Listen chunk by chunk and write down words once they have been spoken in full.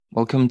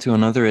Welcome to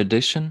another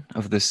edition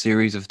of this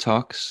series of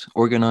talks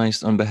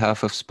organized on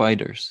behalf of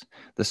Spiders,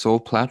 the sole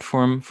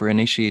platform for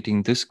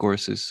initiating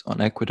discourses on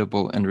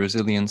equitable and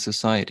resilient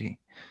society.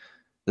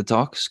 The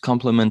talks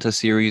complement a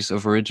series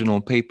of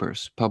original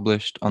papers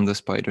published on the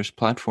Spiders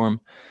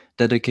platform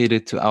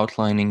dedicated to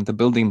outlining the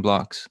building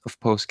blocks of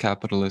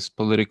post-capitalist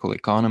political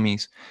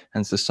economies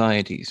and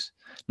societies,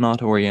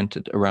 not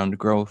oriented around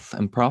growth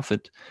and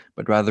profit,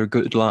 but rather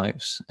good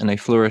lives and a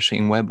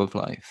flourishing web of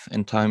life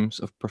in times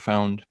of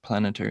profound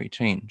planetary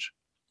change.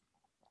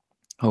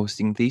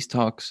 Hosting these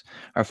talks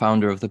are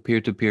founder of the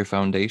Peer-to-Peer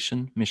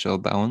Foundation, Michelle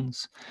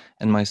Bowens,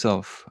 and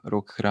myself,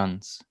 Rok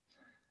Kranz.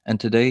 And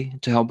today,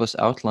 to help us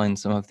outline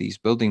some of these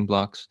building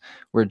blocks,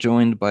 we're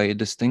joined by a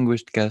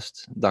distinguished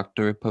guest,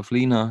 Dr.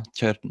 Pavlina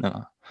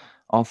Tcherneva,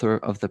 author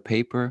of the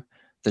paper,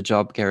 The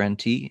Job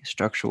Guarantee,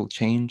 Structural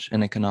Change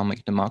in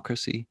Economic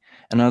Democracy,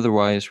 and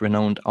otherwise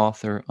renowned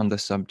author on the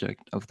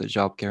subject of the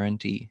job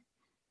guarantee.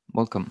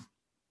 Welcome.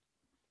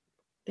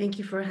 Thank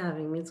you for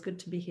having me. It's good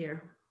to be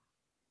here.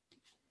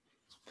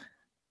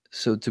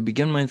 So to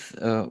begin with,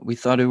 we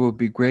thought it would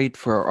be great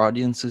for our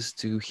audiences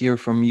to hear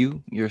from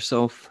you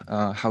yourself,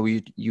 how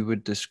you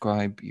would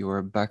describe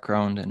your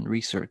background and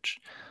research.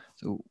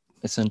 So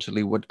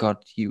essentially what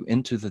got you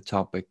into the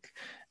topic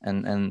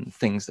and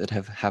things that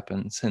have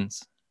happened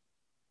since.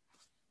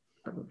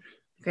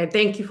 Okay,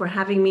 thank you for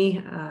having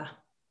me.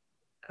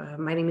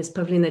 My name is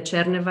Pavlina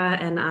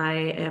Tcherneva, and I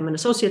am an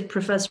associate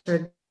professor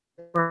at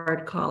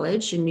Bard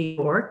College in New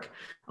York,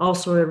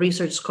 also a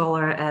research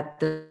scholar at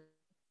the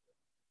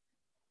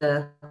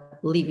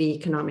Levy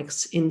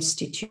Economics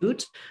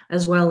Institute,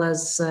 as well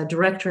as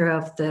director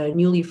of the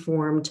newly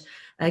formed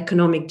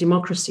Economic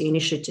Democracy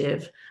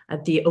Initiative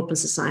at the Open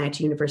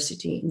Society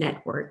University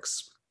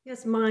Networks.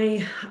 Yes,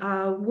 my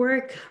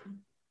work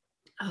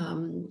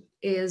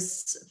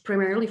is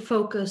primarily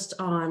focused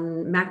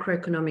on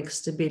macroeconomic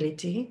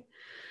stability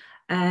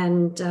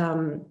and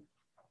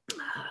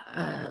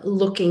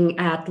looking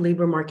at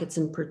labor markets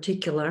in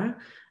particular,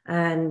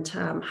 and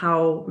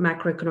how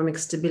macroeconomic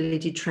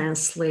stability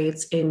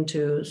translates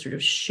into sort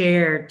of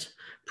shared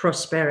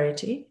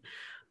prosperity.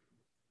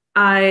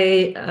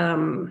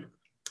 In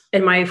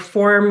my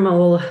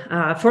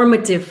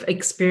formative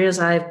experience,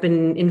 I've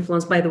been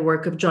influenced by the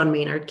work of John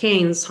Maynard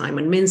Keynes,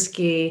 Hyman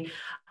Minsky,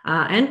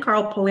 and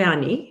Karl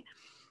Polanyi,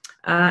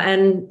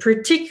 and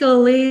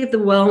particularly the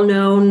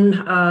well-known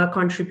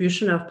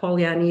contribution of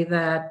Polanyi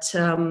that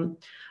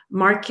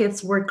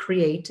markets were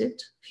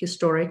created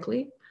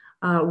historically,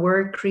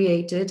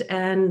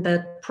 and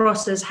that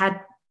process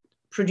had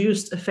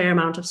produced a fair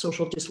amount of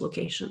social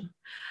dislocation.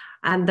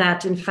 And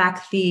that in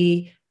fact,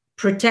 the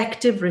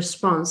protective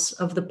response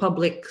of the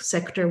public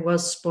sector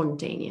was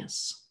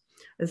spontaneous,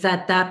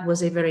 that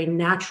was a very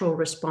natural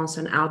response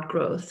and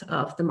outgrowth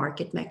of the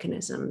market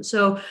mechanism.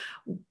 So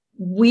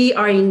we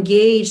are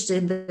engaged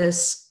in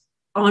this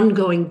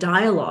ongoing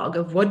dialogue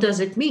of what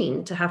does it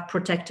mean to have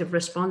protective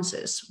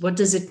responses? What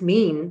does it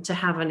mean to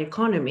have an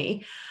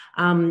economy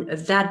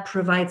that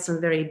provides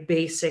some very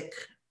basic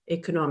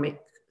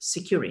economic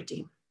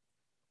security?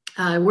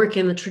 I work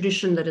in the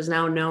tradition that is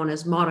now known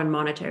as modern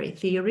monetary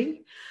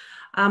theory,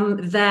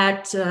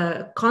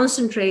 that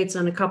concentrates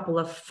on a couple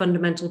of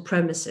fundamental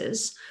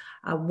premises,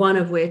 one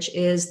of which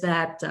is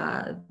that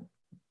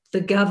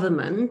the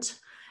government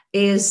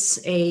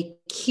is a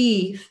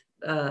key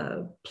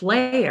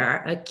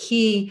player, a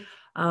key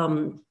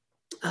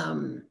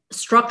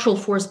structural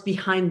force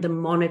behind the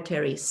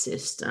monetary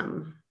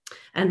system.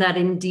 And that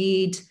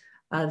indeed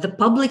the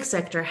public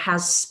sector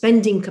has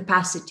spending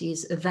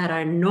capacities that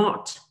are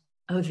not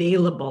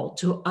available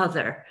to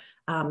other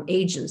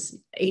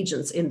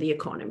agents in the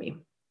economy.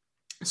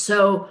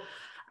 So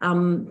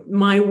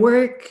my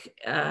work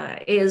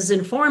is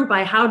informed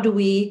by how do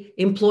we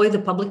employ the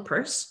public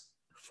purse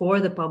for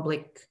the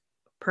public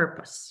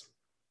purpose.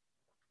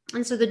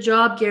 And so the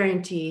job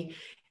guarantee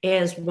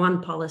is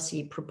one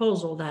policy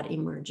proposal that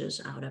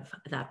emerges out of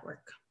that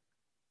work.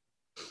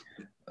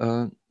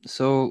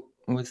 So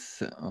with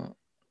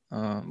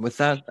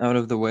that out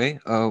of the way,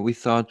 we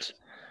thought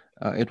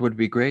it would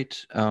be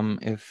great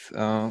if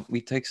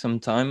we take some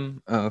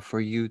time for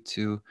you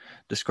to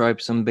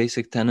describe some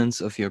basic tenets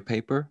of your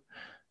paper.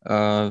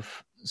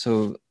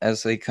 So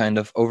as a kind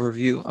of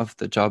overview of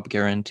the job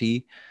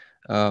guarantee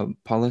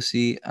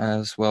policy,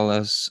 as well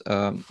as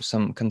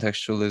some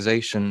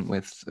contextualization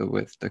with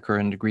the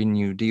current Green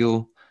New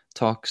Deal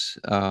talks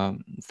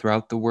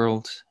throughout the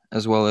world,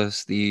 as well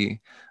as the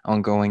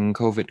ongoing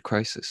COVID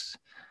crisis.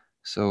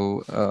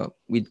 So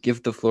we'd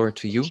give the floor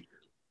to you.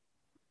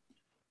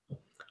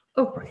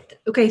 Oh, right.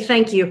 Okay,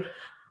 thank you.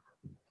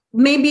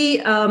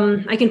 Maybe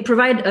I can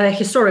provide a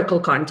historical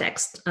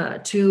context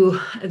to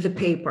the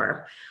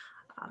paper.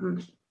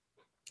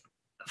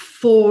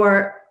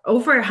 For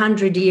over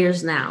 100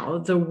 years now,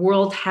 the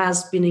world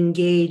has been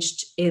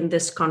engaged in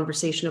this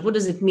conversation of what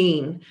does it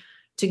mean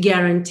to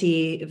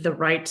guarantee the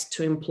right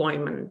to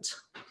employment.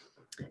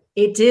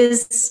 It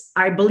is,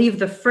 I believe,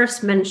 the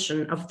first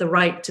mention of the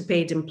right to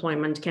paid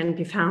employment can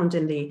be found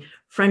in the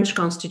French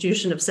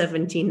Constitution of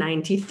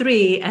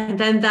 1793. And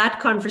then that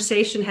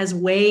conversation has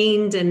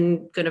waned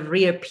and kind of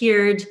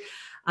reappeared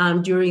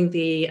during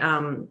the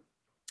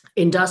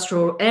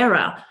industrial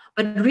era.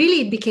 But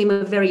really, it became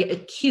a very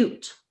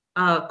acute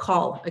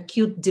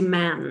acute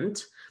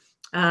demand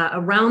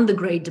around the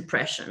Great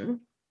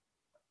Depression.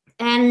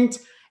 And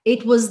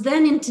it was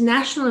then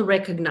internationally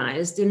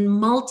recognized in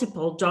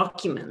multiple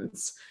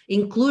documents,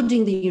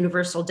 including the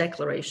Universal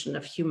Declaration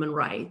of Human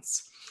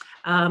Rights,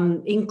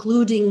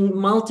 including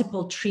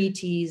multiple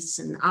treaties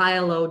and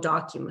ILO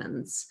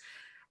documents.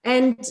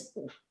 And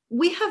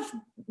we have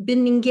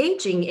been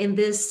engaging in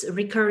this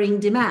recurring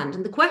demand.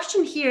 And the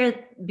question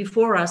here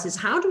before us is,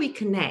 how do we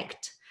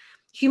connect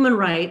human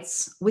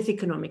rights with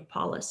economic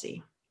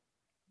policy?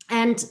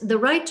 And the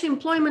right to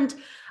employment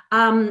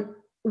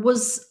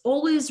was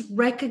always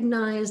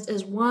recognized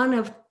as one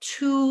of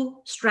two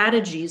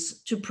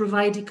strategies to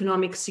provide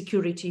economic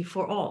security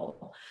for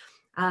all.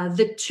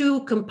 The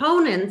two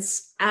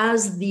components,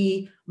 as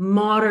the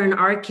modern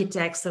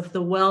architects of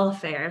the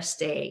welfare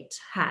state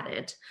had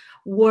it,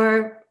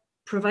 were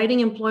providing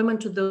employment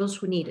to those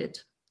who need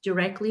it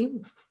directly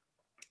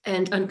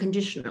and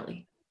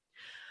unconditionally.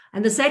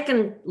 And the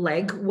second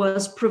leg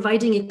was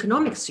providing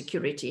economic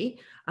security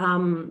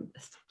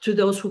to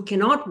those who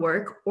cannot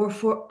work or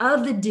for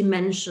other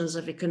dimensions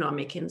of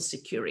economic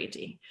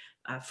insecurity.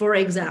 For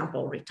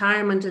example,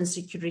 retirement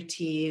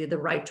insecurity, the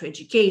right to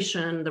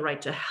education, the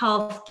right to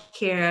health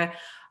care,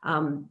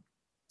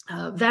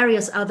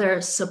 various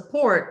other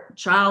support,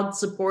 child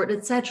support,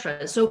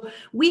 etc. So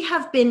we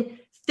have been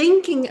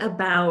thinking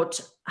about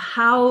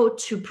how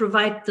to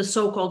provide the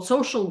so-called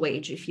social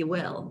wage, if you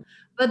will,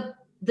 but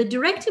the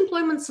direct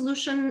employment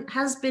solution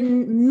has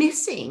been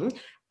missing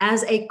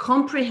as a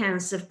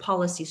comprehensive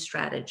policy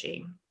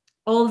strategy.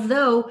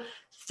 Although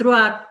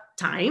throughout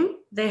time,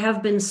 there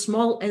have been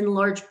small and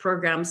large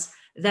programs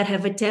that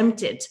have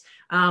attempted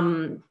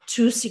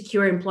to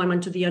secure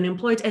employment to the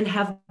unemployed and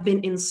have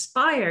been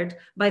inspired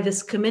by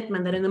this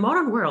commitment that in the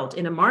modern world,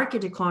 in a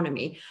market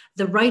economy,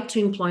 the right to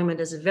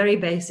employment is a very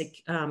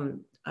basic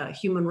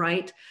human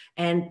right,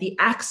 and the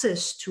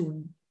access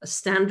to a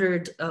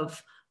standard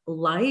of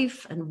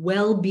life and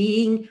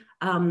well-being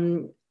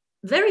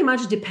very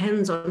much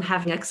depends on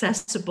having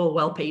accessible,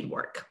 well-paid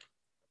work.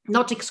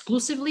 Not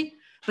exclusively,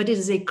 but it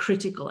is a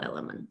critical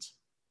element.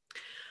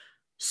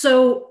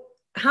 So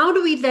how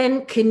do we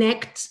then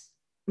connect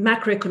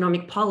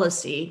macroeconomic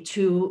policy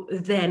to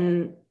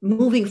then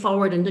moving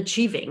forward and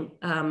achieving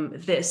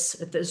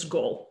this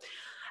goal?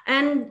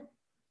 And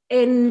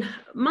in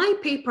my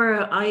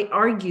paper, I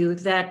argue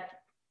that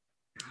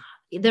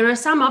there are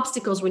some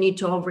obstacles we need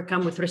to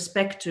overcome with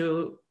respect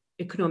to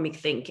economic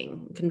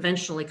thinking,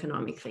 conventional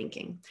economic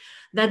thinking,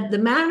 that the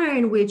manner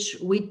in which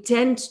we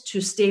tend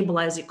to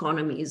stabilize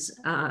economies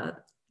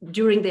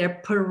during their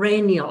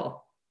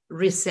perennial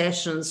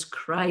recessions,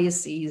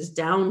 crises,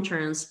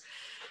 downturns,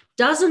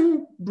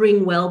 doesn't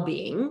bring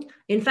well-being.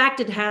 In fact,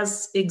 it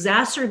has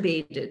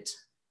exacerbated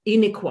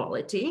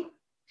inequality.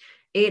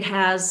 It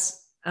has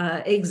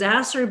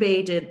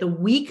exacerbated the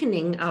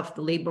weakening of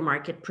the labor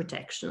market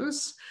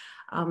protections.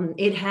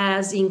 It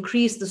has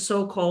increased the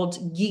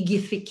so-called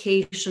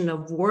gigification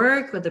of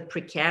work or the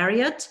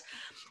precariat,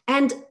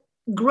 and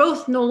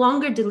growth no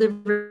longer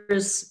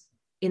delivers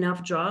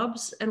enough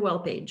jobs and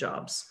well-paid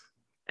jobs.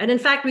 And in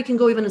fact, we can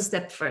go even a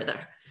step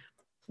further.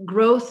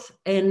 Growth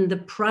in the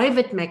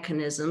private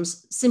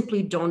mechanisms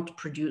simply don't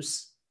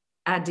produce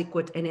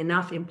adequate and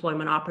enough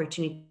employment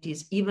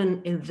opportunities,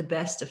 even in the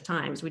best of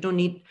times. We don't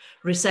need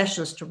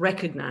recessions to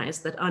recognize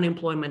that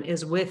unemployment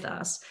is with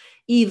us,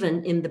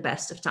 even in the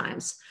best of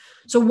times.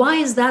 So why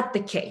is that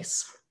the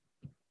case?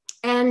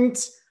 And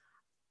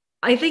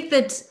I think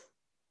that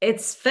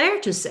it's fair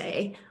to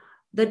say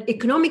that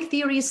economic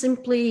theory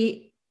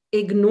simply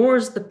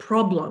ignores the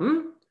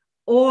problem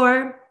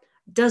or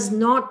does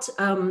not,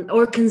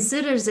 or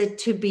considers it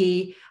to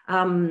be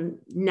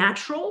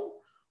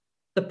natural,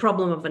 the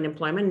problem of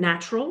unemployment,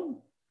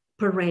 natural,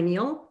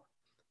 perennial,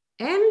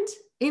 and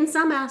in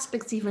some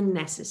aspects even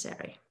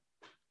necessary.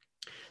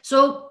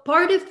 So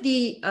part of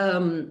the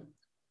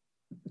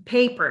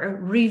paper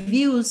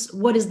reviews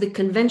what is the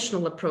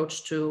conventional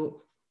approach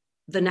to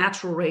the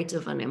natural rate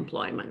of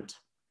unemployment.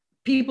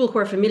 People who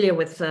are familiar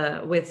with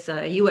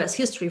US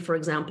history, for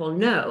example,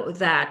 know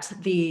that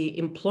the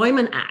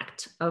Employment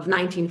Act of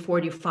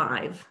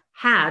 1945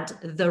 had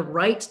the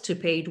right to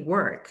paid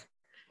work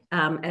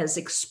as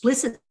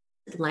explicit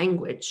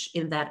language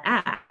in that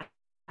act,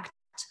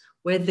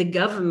 where the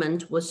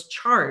government was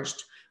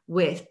charged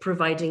with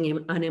providing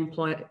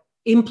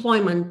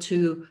employment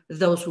to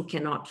those who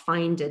cannot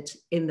find it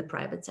in the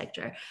private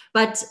sector.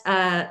 But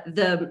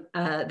the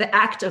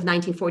Act of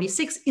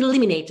 1946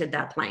 eliminated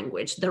that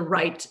language, the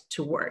right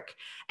to work,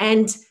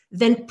 and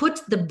then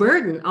put the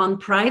burden on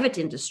private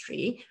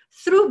industry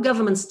through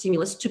government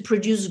stimulus to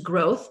produce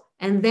growth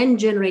and then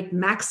generate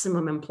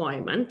maximum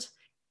employment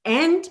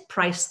and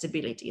price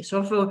stability.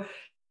 So for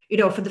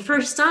for the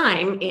first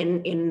time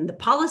in the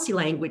policy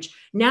language,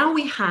 now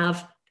we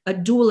have a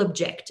dual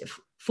objective: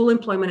 full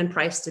employment and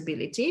price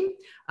stability,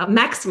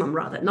 maximum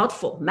rather, not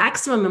full,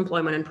 maximum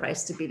employment and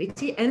price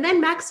stability. And then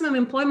maximum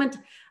employment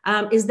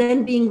is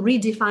then being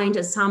redefined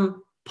as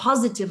some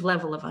positive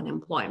level of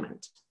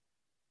unemployment.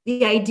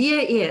 The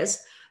idea is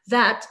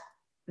that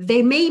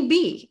there may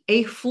be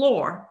a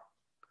floor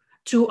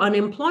to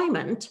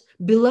unemployment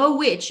below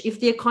which, if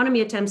the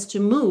economy attempts to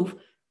move,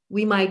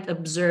 we might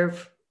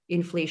observe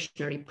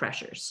inflationary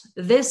pressures.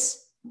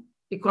 This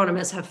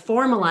economists have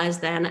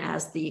formalized then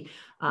as the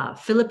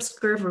Phillips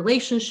curve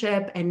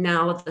relationship, and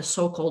now the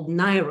so-called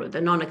NIRU,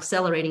 the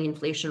non-accelerating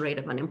inflation rate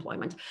of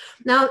unemployment.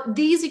 Now,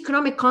 these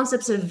economic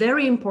concepts are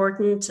very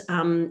important,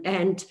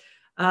 and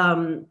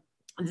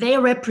they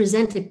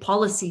represent a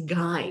policy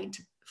guide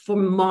for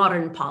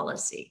modern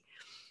policy.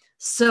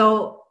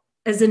 So,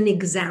 as an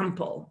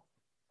example,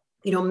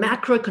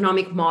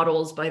 macroeconomic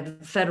models by the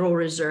Federal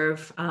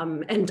Reserve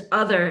and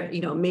other,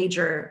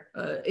 major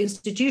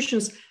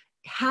institutions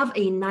have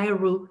a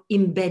NIRU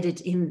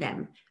embedded in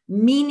them,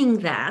 meaning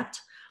that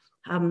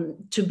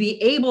to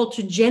be able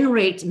to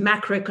generate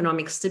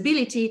macroeconomic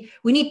stability,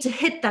 we need to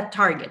hit that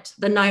target,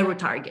 the NIRU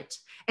target.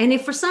 And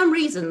if for some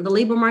reason the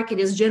labor market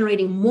is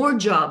generating more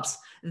jobs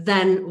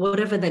than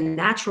whatever the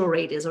natural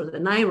rate is or the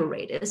NIRU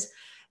rate is,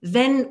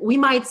 then we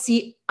might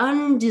see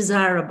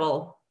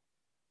undesirable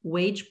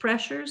wage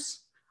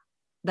pressures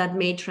that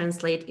may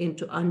translate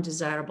into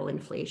undesirable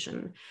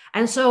inflation.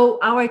 And so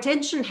our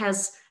attention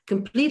has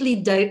completely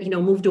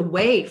moved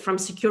away from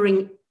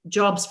securing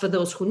jobs for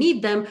those who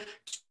need them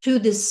to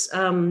this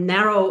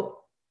narrow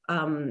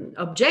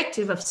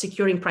objective of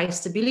securing price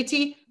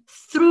stability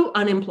through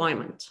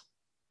unemployment.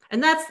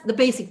 And that's the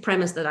basic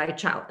premise that I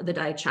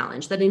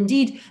challenge, that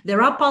indeed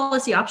there are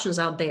policy options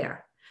out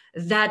there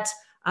that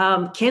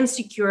can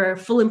secure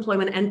full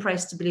employment and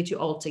price stability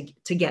all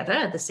together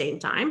at the same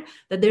time,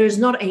 that there is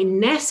not a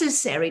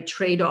necessary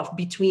trade-off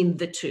between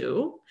the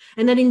two,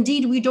 and that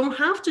indeed we don't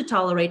have to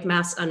tolerate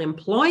mass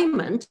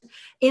unemployment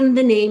in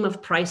the name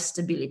of price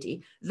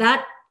stability.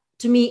 That,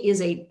 to me,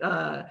 is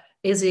an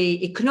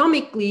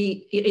economic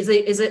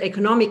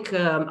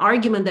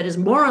argument that is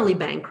morally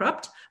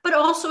bankrupt, but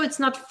also it's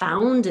not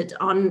founded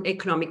on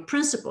economic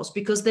principles,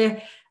 because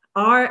there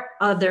are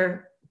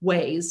other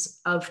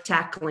ways of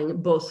tackling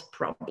both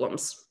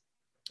problems.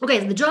 Okay,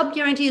 the job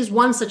guarantee is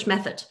one such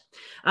method.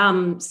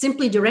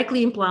 Simply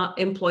directly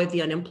employ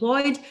the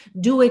unemployed,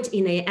 do it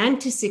in an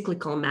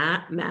anti-cyclical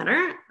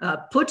manner,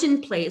 put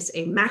in place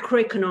a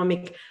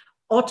macroeconomic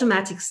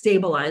automatic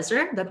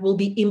stabilizer that will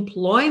be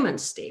employment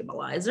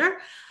stabilizer,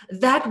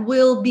 that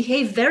will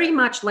behave very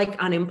much like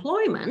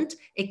unemployment.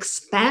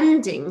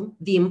 Expanding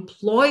the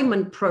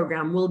employment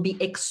program will be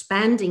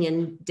expanding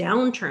in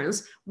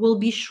downturns, will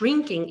be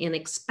shrinking in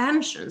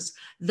expansions,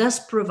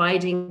 thus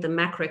providing the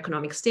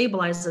macroeconomic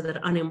stabilizer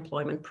that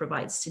unemployment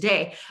provides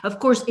today. Of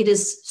course, it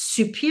is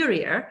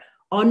superior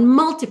on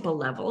multiple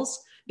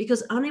levels,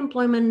 because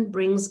unemployment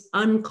brings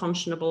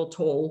unconscionable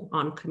toll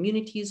on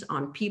communities,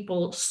 on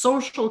people,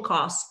 social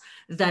costs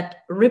that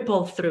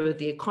ripple through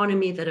the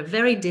economy that are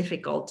very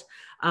difficult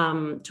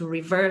to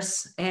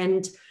reverse,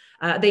 and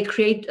they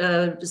create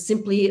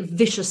simply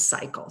vicious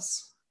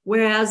cycles.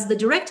 Whereas the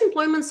direct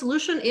employment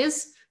solution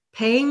is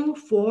paying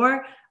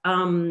for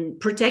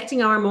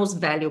protecting our most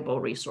valuable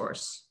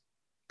resource,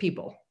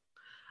 people,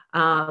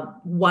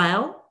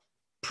 while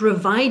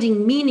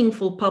providing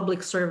meaningful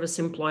public service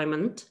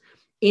employment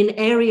in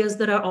areas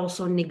that are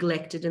also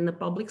neglected in the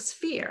public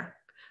sphere.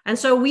 And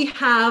so we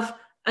have,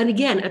 and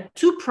again, a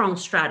two-pronged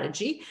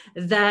strategy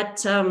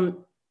that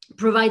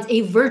provides a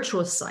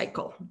virtuous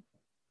cycle.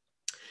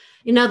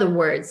 In other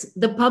words,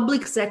 the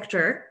public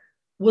sector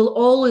will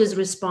always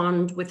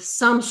respond with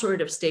some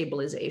sort of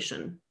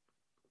stabilization.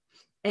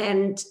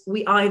 And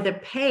we either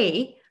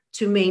pay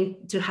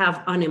to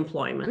have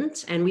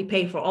unemployment, and we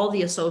pay for all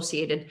the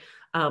associated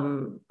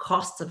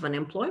costs of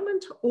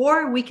unemployment,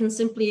 or we can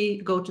simply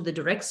go to the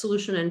direct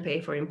solution and pay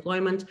for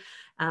employment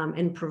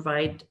and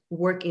provide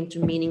work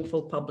into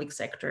meaningful public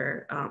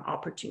sector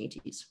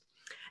opportunities.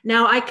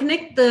 Now, I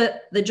connect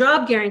the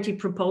job guarantee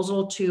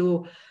proposal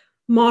to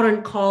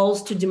modern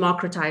calls to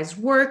democratize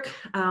work,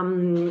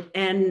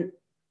 and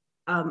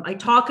I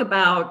talk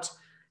about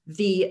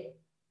the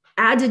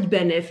added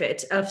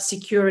benefit of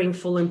securing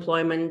full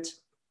employment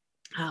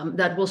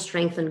that will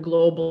strengthen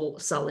global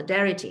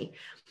solidarity.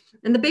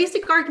 And the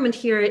basic argument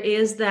here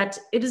is that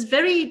it is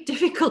very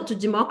difficult to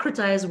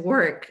democratize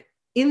work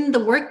in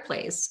the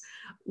workplace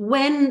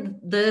when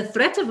the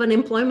threat of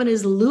unemployment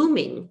is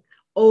looming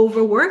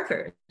over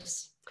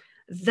workers.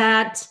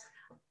 That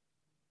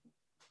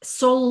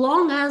so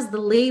long as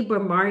the labor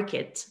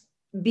market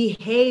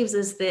behaves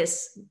as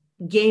this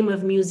game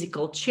of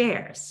musical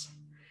chairs,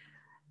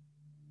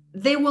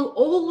 there will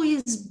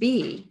always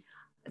be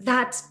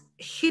that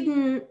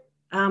hidden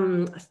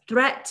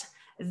threat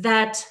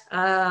that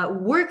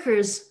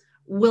workers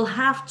will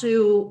have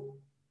to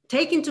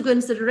take into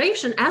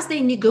consideration as they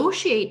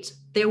negotiate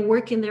their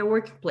work in their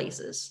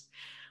workplaces.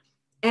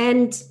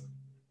 And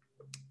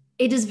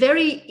it is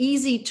very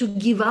easy to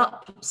give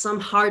up some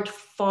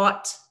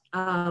hard-fought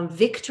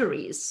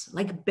victories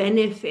like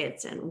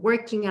benefits and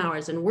working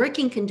hours and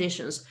working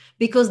conditions,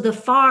 because the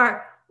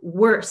far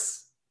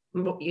worse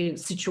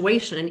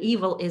situation and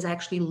evil is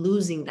actually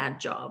losing that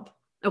job.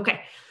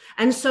 Okay,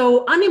 and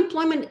so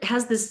unemployment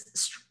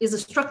is a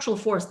structural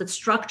force that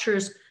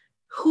structures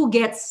who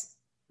gets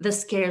the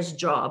scarce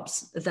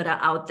jobs that are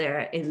out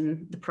there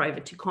in the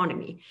private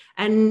economy,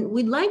 and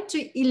we'd like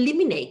to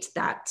eliminate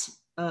that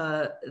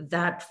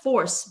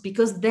force,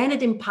 because then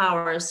it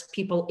empowers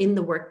people in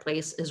the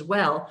workplace as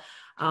well.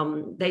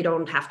 They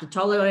don't have to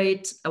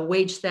tolerate a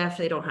wage theft.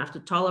 They don't have to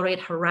tolerate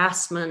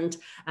harassment.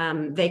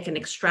 They can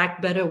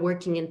extract better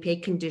working and pay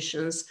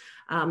conditions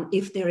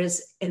if there is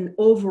an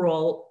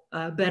overall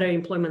better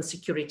employment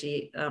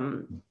security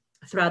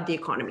throughout the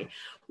economy.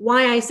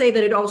 Why I say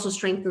that it also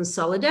strengthens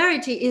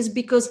solidarity is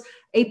because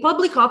a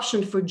public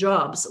option for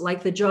jobs,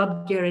 like the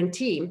job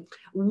guarantee,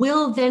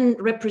 will then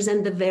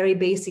represent the very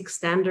basic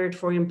standard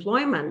for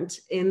employment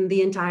in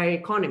the entire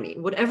economy.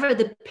 Whatever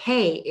the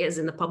pay is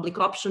in the public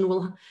option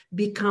will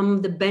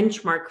become the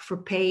benchmark for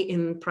pay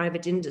in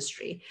private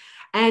industry.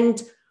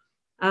 And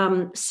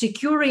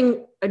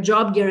securing a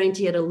job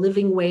guarantee at a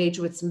living wage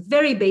with some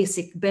very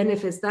basic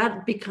benefits,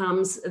 that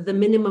becomes the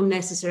minimum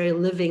necessary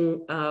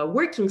living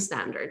working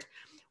standard,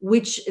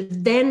 which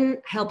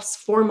then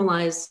helps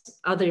formalize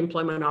other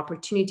employment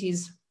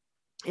opportunities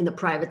in the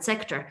private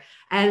sector,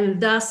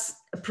 and thus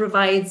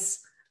provides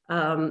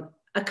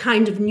a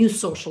kind of new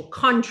social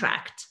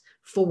contract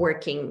for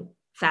working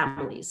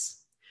families.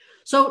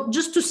 So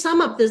just to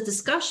sum up this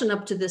discussion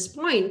up to this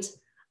point,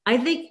 I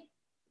think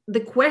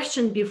the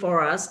question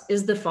before us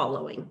is the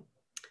following.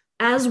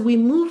 As we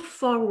move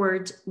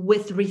forward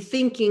with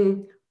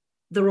rethinking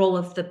the role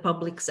of the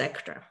public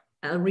sector,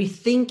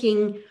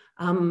 rethinking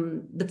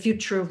the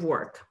future of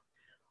work,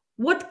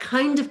 what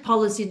kind of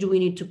policy do we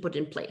need to put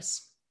in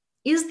place?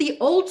 Is the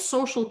old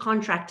social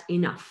contract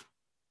enough?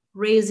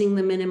 Raising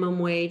the minimum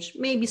wage,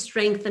 maybe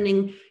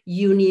strengthening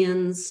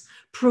unions,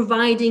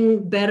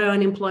 providing better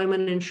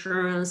unemployment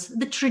insurance,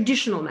 the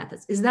traditional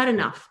methods, is that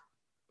enough?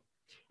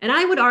 And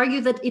I would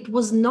argue that it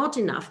was not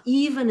enough,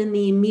 even in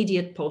the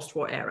immediate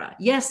post-war era.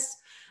 Yes,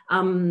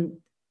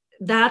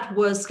 that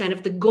was kind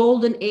of the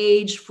golden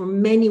age for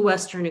many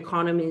Western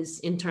economies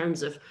in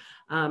terms of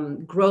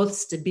growth,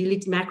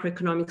 stability,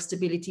 macroeconomic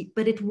stability,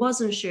 but it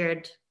wasn't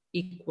shared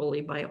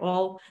equally by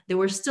all. There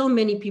were still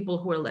many people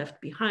who were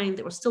left behind.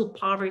 There was still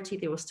poverty.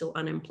 There was still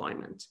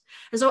unemployment.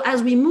 And so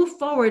as we move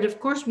forward, of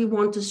course, we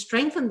want to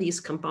strengthen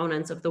these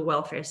components of the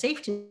welfare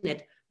safety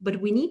net,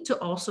 but we need to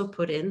also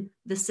put in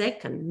the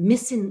second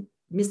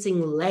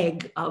missing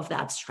leg of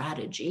that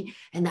strategy,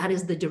 and that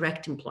is the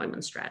direct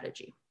employment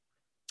strategy.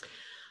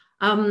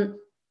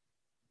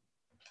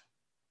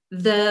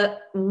 The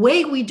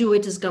way we do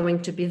it is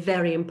going to be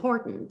very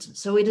important.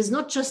 So it is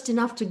not just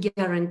enough to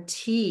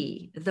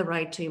guarantee the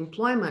right to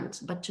employment,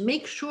 but to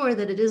make sure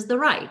that it is the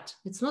right.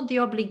 It's not the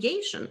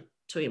obligation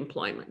to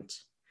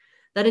employment,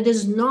 that it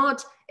is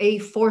not a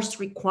forced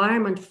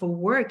requirement for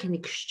work in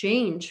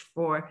exchange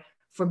for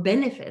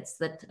benefits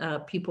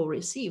that people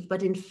receive,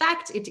 but in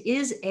fact, it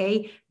is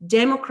a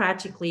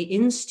democratically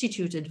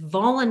instituted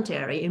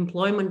voluntary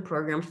employment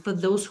program for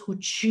those who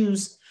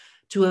choose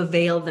to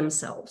avail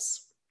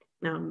themselves.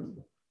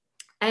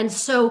 And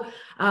so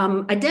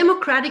a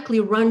democratically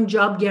run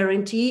job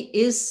guarantee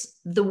is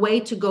the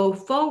way to go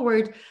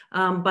forward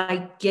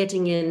by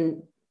getting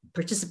in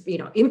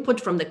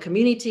input from the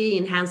community,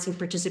 enhancing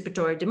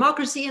participatory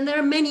democracy. And there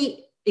are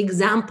many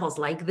examples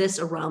like this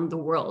around the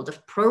world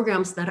of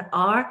programs that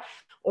are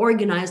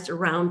organized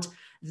around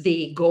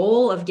the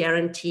goal of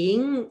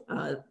guaranteeing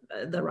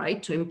the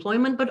right to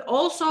employment, but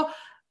also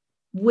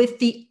with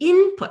the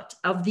input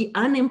of the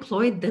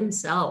unemployed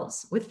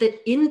themselves, with the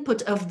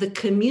input of the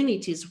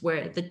communities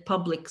where the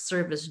public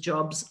service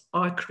jobs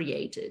are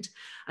created.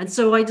 And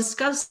so I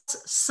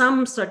discussed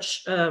some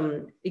such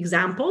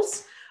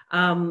examples.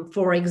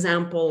 For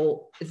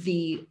example,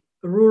 the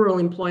Rural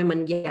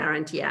Employment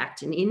Guarantee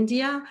Act in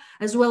India,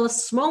 as well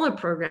as smaller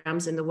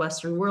programs in the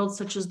Western world,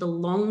 such as the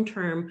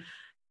long-term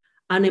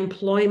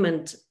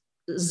unemployment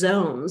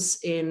zones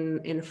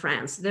in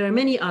France. There are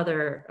many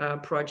other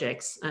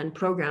projects and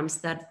programs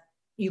that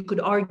you could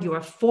argue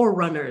are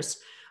forerunners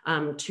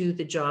to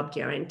the job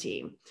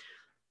guarantee.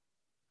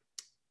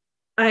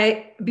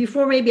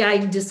 Before maybe I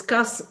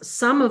discuss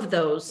some of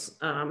those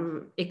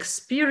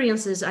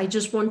experiences, I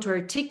just want to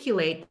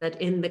articulate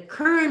that in the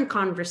current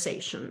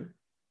conversation,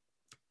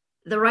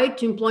 the right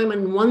to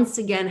employment once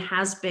again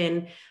has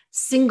been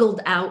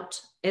singled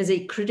out as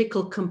a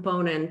critical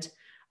component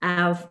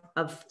of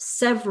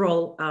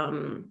several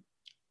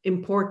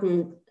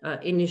important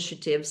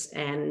initiatives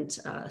and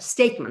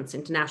statements,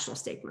 international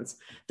statements.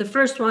 The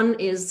first one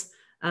is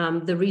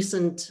the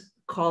recent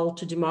call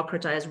to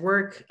democratize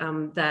work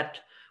that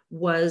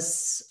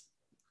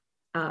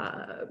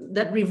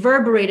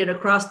reverberated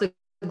across the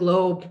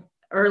globe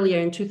earlier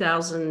in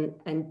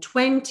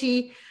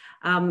 2020.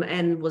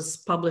 and was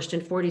published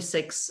in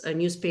 46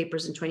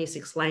 newspapers in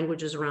 26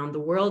 languages around the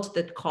world,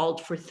 that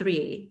called for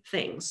three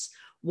things.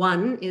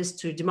 One is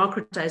to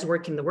democratize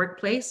work in the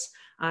workplace,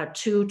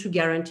 two, to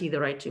guarantee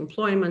the right to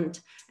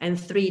employment, and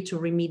three, to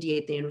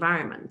remediate the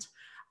environment.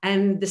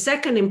 And the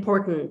second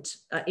important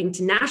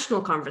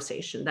international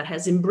conversation that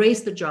has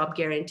embraced the job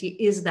guarantee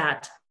is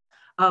that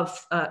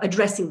of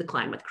addressing the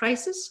climate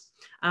crisis.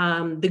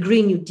 The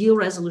Green New Deal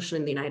resolution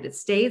in the United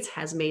States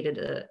has made it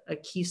a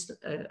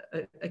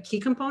key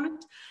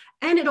component.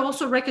 And it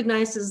also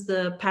recognizes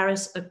the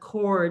Paris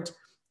Accord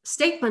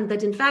statement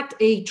that, in fact,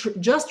 a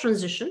just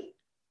transition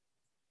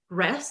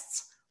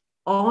rests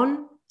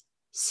on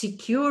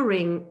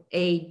securing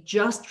a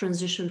just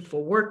transition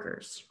for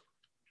workers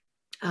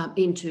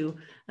into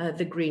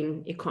the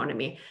green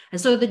economy.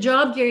 And so the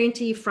job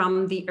guarantee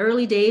from the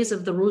early days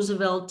of the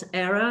Roosevelt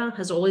era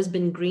has always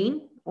been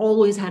green,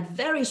 always had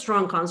very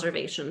strong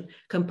conservation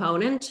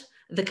component.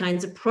 The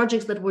kinds of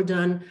projects that were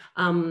done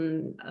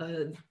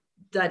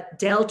that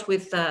dealt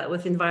with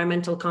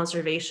environmental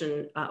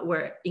conservation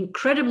were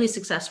incredibly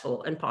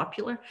successful and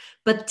popular.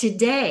 But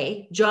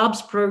today,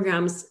 jobs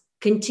programs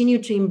continue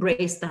to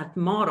embrace that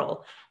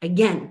model,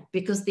 again,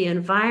 because the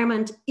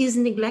environment is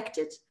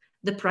neglected.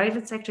 The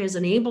private sector is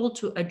unable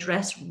to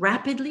address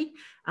rapidly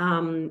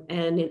and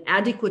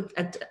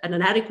at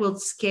an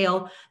adequate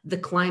scale the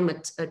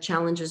climate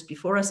challenges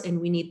before us, and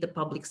we need the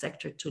public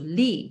sector to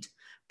lead.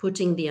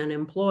 Putting the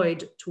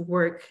unemployed to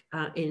work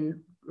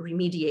in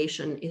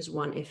remediation is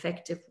one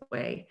effective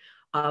way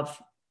of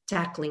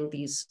tackling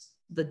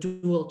the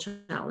dual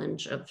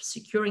challenge of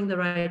securing the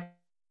right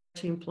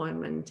to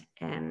employment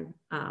and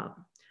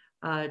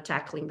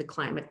tackling the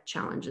climate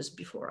challenges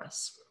before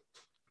us.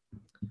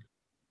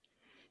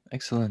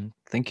 Excellent.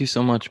 Thank you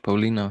so much,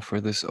 Paulina, for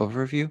this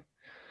overview.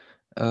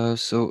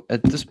 So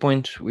at this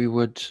point, we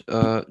would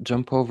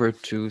jump over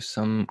to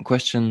some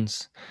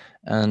questions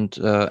and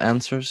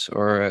answers,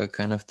 or a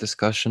kind of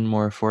discussion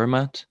more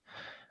format.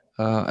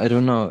 I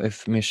don't know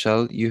if,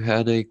 Michelle, you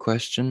had a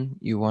question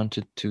you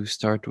wanted to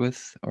start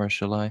with, or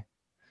shall I?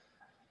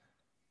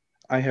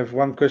 I have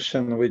one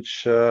question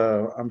which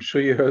I'm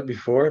sure you heard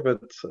before,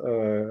 but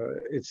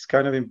it's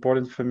kind of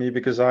important for me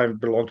because I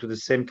belong to the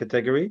same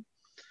category.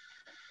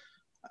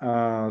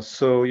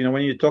 So,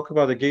 when you talk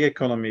about the gig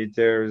economy,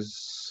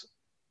 there's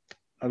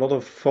a lot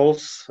of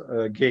false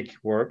gig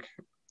work,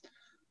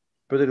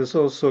 but it is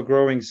also a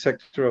growing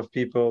sector of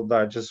people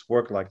that just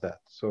work like that.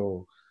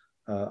 So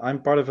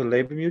I'm part of a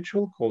labor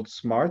mutual called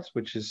SMART,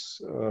 which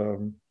is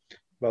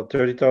about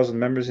 30,000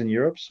 members in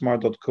Europe,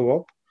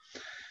 smart.coop.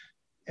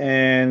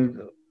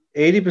 And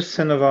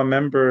 80% of our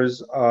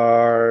members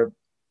are,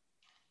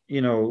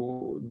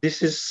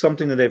 this is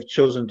something that they've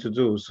chosen to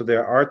do. So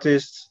they're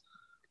artists,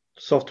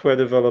 software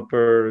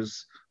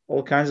developers,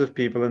 all kinds of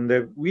people, and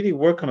they really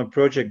work on a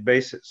project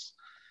basis.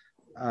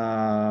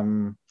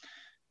 And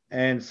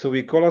so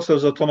we call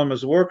ourselves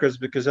autonomous workers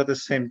because at the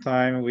same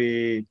time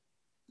we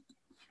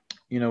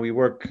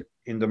work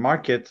in the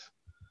market,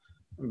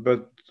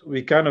 but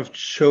we kind of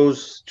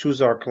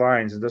choose our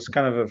clients. That's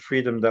kind of a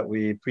freedom that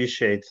we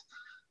appreciate,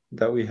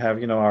 that we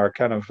have, our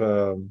kind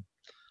of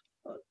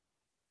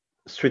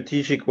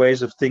strategic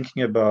ways of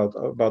thinking about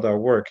our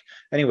work.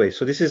 Anyway,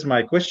 so this is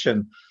my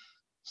question.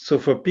 So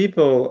for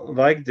people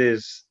like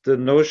this, the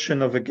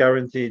notion of a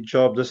guaranteed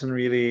job doesn't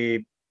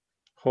really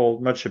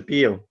hold much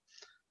appeal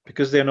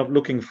because they're not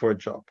looking for a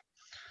job.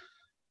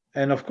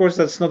 And of course,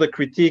 that's not a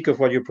critique of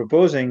what you're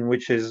proposing,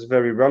 which is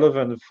very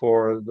relevant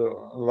for the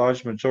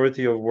large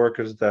majority of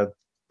workers that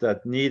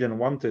need and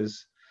want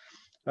this.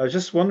 I was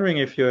just wondering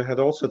if you had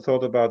also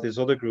thought about this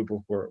other group of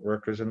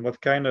workers and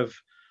what kind of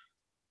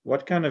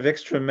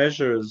extra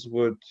measures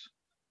would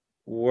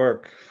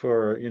work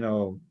for,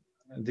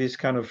 this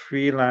kind of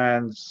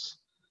freelance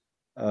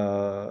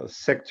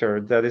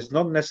sector that is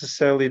not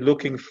necessarily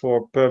looking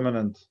for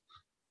permanent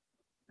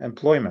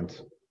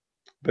employment,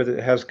 but it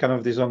has kind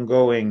of these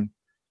ongoing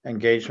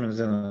engagements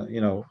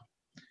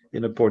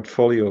in a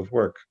portfolio of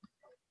work.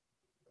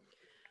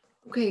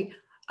 Okay.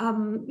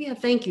 Yeah,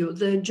 thank you.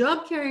 The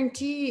job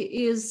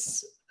guarantee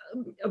is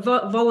a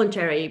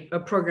voluntary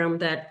program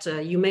that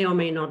you may or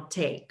may not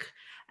take.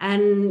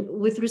 And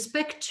with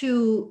respect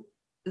to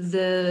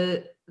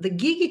the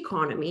gig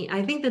economy,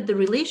 I think that the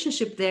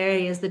relationship there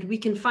is that we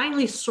can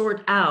finally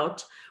sort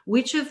out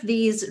which of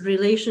these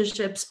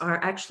relationships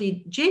are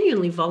actually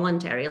genuinely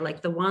voluntary,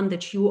 like the one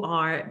that you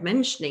are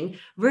mentioning,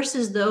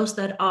 versus those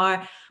that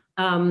are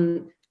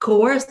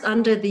coerced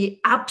under the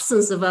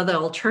absence of other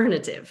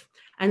alternative.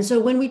 And so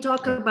when we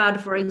talk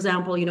about, for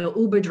example,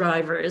 Uber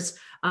drivers,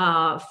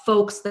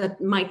 folks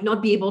that might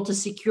not be able to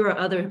secure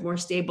other more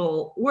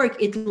stable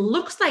work, it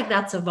looks like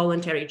that's a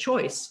voluntary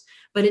choice,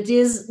 but it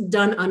is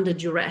done under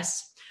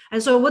duress.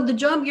 And so what the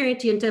job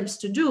guarantee attempts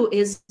to do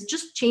is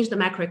just change the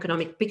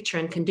macroeconomic picture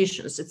and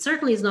conditions. It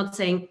certainly is not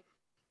saying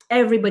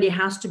everybody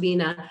has to be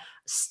in a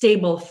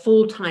stable,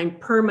 full-time,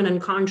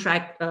 permanent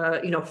contract,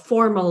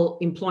 formal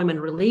employment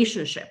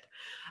relationship.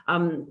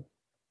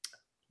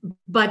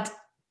 But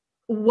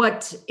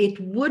what it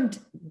would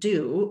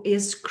do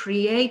is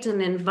create an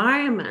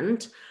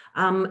environment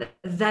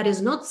that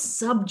is not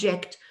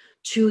subject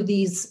to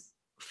these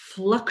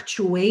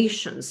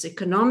fluctuations,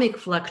 economic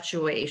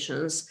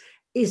fluctuations,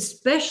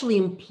 especially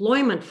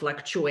employment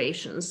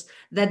fluctuations,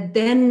 that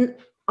then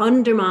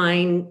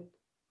undermine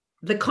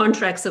the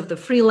contracts of the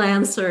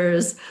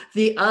freelancers,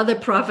 the other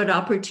profit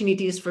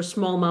opportunities for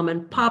small mom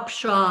and pop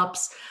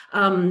shops,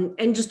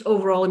 and just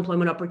overall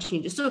employment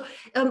opportunities. So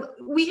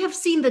we have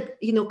seen that,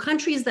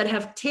 countries that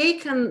have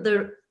taken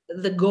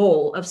the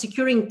goal of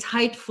securing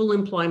tight full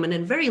employment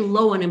and very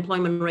low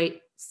unemployment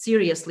rate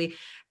seriously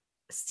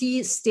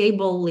see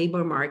stable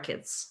labor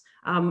markets.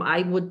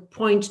 I would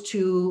point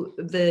to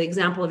the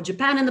example of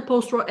Japan in the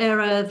post-war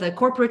era, the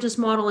corporatist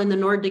model in the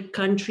Nordic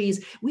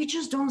countries. We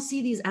just don't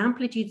see these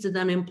amplitudes of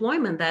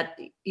unemployment, that,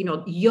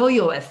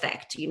 yo-yo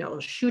effect,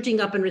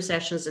 shooting up in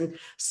recessions and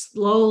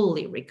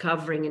slowly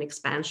recovering in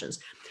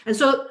expansions. And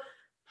so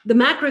the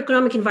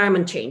macroeconomic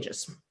environment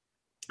changes.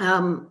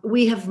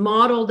 We have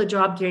modeled the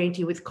job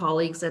guarantee with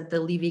colleagues at the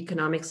Levy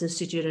Economics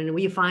Institute, and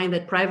we find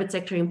that private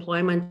sector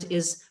employment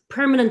is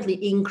permanently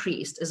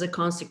increased as a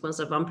consequence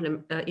of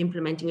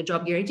implementing a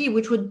job guarantee,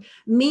 which would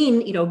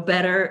mean,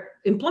 better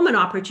employment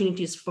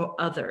opportunities for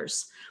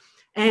others.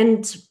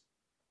 And,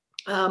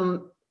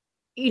 the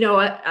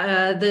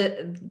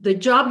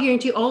job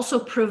guarantee also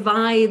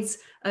provides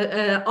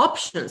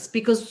options,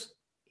 because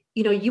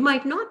you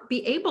might not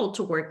be able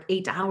to work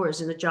 8 hours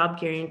in the job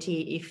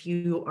guarantee if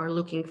you are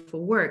looking for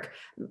work.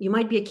 You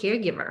might be a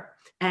caregiver,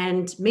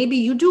 and maybe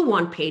you do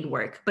want paid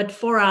work, but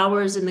 4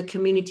 hours in the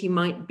community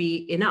might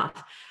be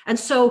enough. And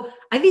so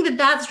I think that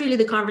that's really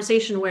the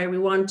conversation where we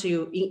want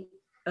to,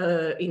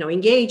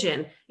 engage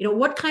in,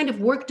 what kind of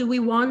work do we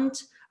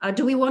want?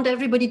 Do we want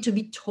everybody to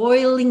be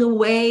toiling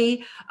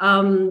away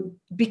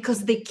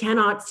because they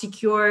cannot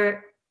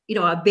secure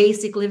a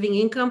basic living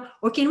income,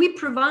 or can we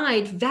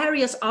provide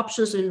various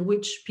options in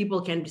which people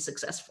can be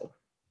successful?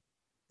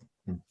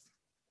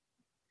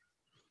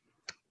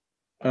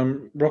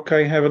 Rock,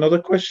 I have another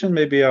question.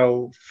 Maybe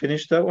I'll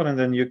finish that one and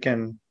then you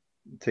can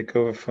take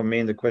over from me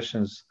in the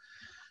questions.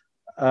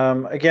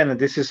 Again,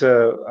 this is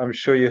I'm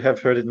sure you have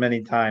heard it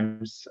many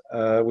times,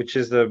 which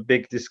is the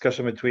big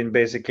discussion between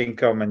basic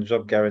income and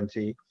job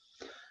guarantee.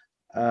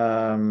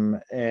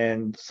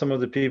 And some of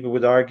the people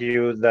would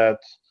argue that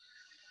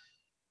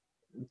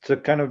the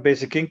kind of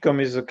basic income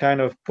is a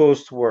kind of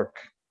post-work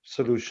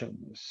solution.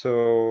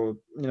 So,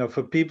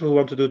 for people who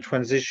want to do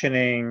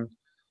transitioning,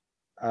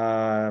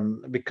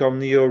 become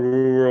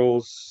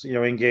neo-rurals,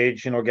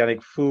 engage in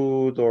organic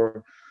food,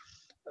 or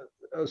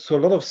so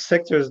a lot of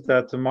sectors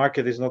that the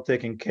market is not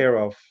taking care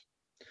of,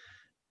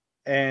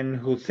 and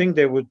who think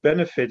they would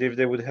benefit if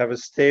they would have a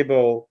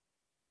stable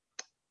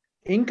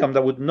income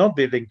that would not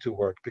be linked to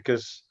work,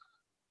 because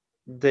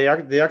they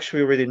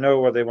actually already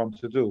know what they want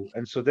to do.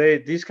 And so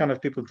these kind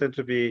of people tend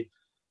to be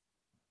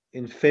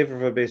in favor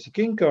of a basic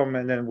income,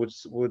 and then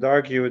would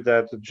argue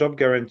that the job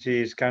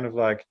guarantee is kind of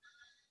like,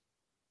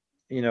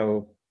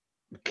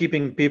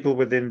 keeping people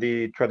within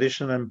the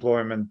traditional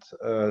employment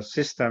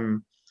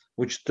system,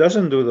 which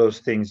doesn't do those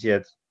things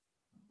yet.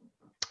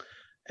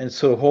 And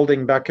so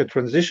holding back a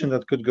transition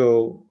that could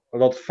go a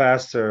lot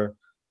faster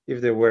if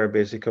there were a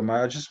basic income.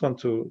 I just want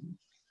to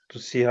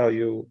see how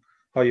you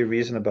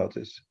reason about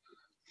this.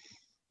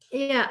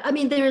 Yeah, I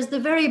mean, there's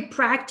the very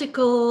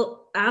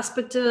practical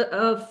aspect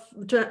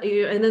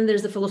and then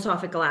there's the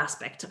philosophical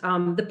aspect.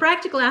 The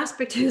practical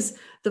aspect is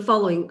the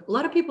following: a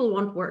lot of people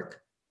want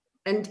work,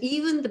 and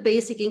even the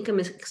basic income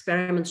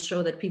experiments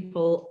show that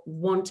people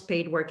want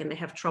paid work and they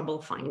have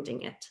trouble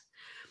finding it.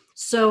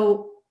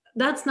 So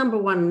that's number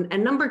one.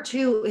 And number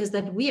two is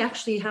that we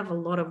actually have a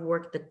lot of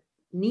work that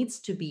needs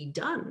to be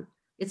done.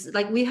 It's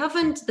like we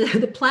haven't,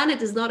 the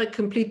planet is not a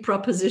complete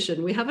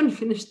proposition. We haven't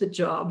finished the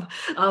job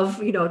of,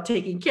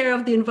 taking care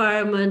of the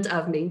environment,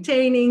 of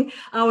maintaining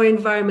our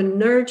environment,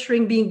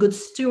 nurturing, being good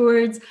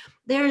stewards.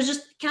 There's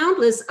just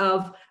countless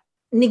of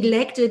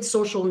neglected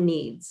social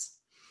needs.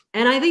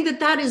 And I think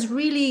that is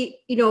really,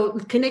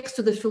 connects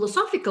to the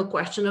philosophical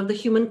question of the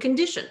human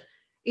condition.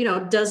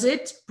 Does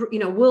it,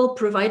 will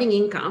providing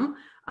income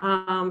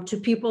to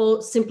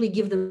people simply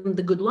give them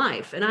the good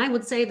life? And I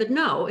would say that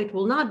no, it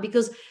will not,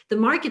 because the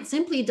market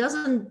simply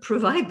doesn't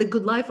provide the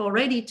good life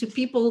already to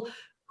people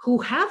who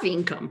have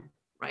income,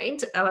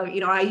 right?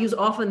 I use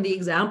often the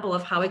example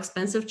of how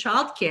expensive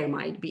childcare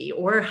might be,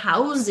 or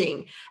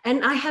housing,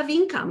 and I have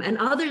income and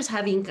others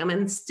have income,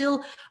 and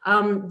still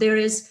there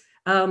is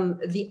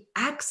the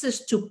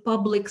access to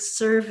public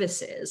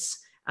services,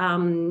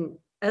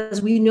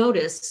 as we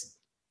notice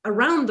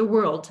around the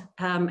world,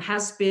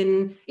 has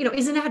been,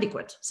 is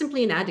inadequate,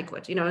 simply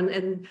inadequate,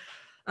 and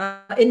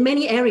in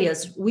many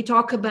areas, we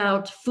talk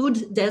about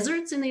food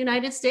deserts in the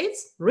United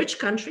States, rich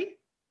country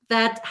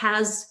that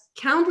has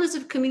countless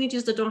of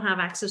communities that don't have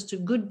access to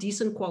good,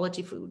 decent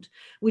quality food.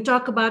 We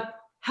talk about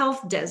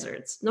health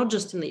deserts, not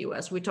just in the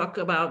US, we talk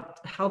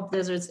about health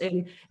deserts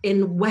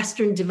in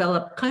Western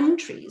developed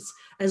countries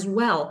as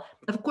well.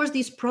 Of course,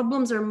 these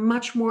problems are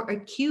much more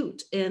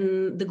acute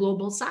in the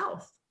global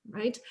South.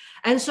 right?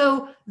 And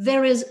so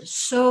there is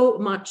so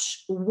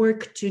much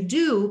work to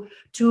do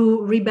to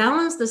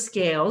rebalance the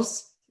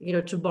scales,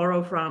 to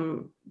borrow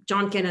from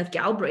John Kenneth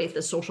Galbraith,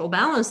 the social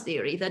balance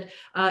theory, that,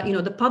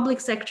 the public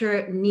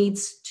sector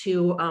needs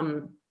to,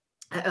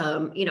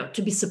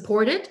 to be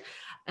supported,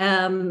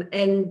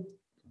 and,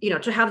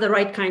 to have the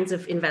right kinds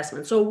of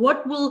investment. So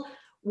what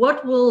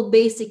will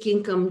basic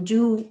income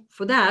do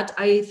for that?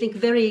 I think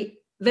very,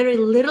 very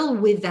little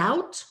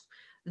without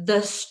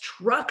the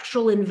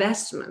structural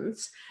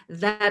investments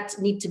that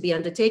need to be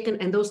undertaken,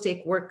 and those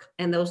take work,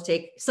 and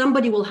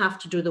somebody will have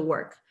to do the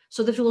work.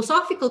 So the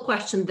philosophical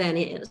question then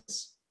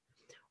is,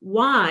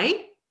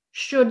 why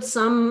should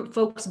some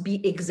folks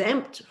be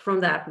exempt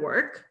from that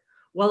work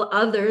while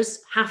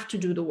others have to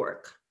do the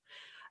work?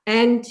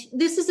 And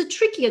this is a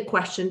trickier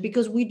question,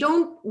 because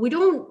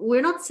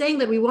we're not saying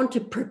that we want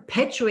to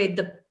perpetuate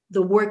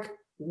the work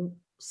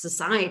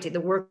society, the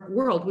work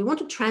world. We want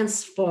to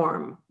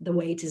transform the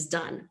way it is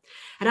done.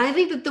 And I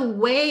think that the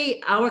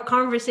way our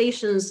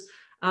conversations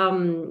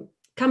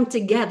come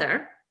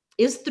together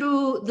is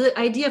through the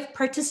idea of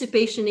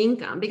participation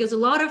income, because a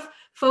lot of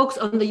folks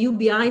on the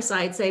UBI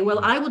side say, well,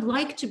 I would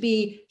like to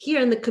be here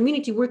in the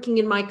community working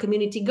in my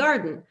community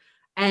garden.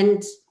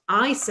 And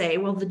I say,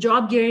 well, the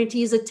job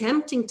guarantee is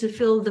attempting to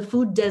fill the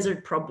food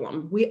desert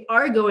problem. We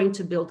are going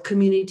to build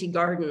community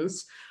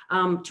gardens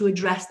to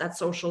address that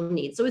social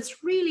need. So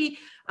it's really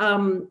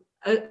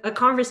a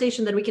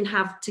conversation that we can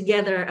have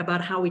together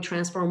about how we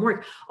transform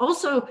work.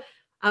 Also,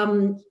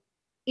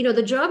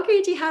 the job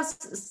guarantee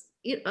has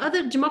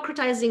other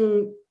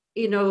democratizing,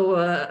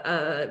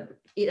 a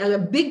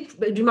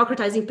big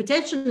democratizing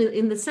potential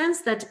in the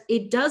sense that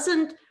it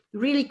doesn't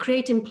really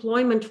create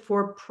employment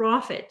for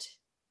profit,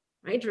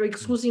 right, or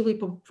exclusively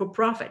for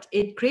profit.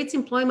 It creates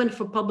employment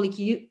for public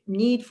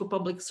need, for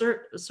public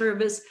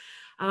service,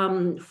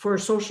 for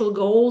social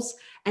goals.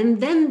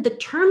 And then the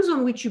terms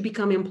on which you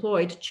become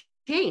employed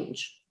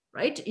change,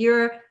 right?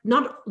 You're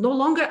no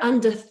longer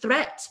under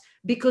threat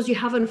because you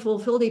haven't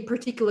fulfilled a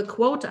particular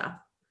quota.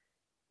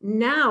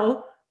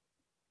 Now,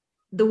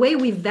 the way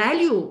we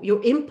value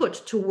your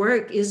input to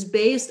work is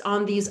based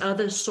on these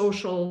other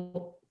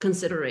social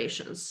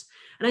considerations.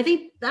 And I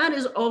think that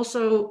is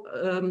also,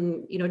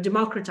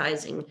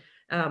 democratizing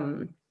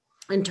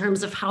in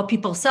terms of how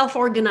people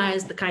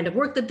self-organize, the kind of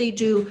work that they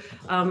do.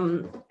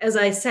 As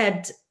I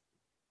said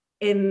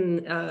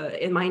in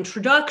my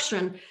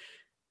introduction,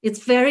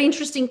 it's very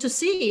interesting to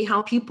see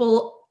how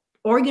people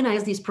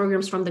organize these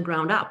programs from the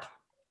ground up,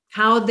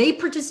 how they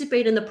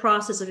participate in the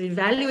process of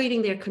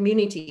evaluating their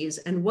communities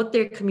and what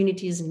their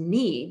communities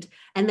need,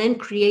 and then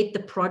create the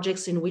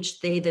projects in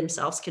which they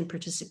themselves can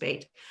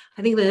participate.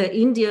 I think the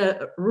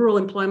India Rural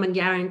Employment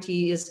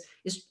Guarantee is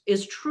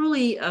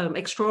truly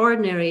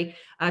extraordinary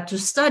to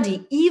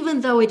study,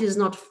 even though it is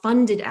not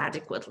funded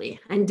adequately.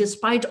 And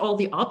despite all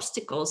the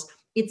obstacles,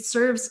 it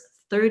serves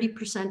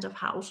 30% of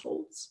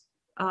households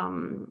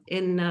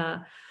in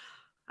an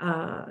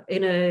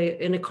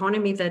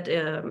economy that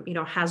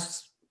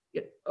has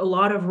a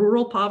lot of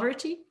rural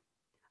poverty,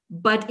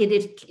 but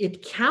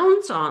it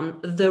counts on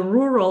the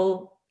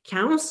rural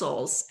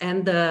councils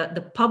and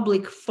the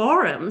public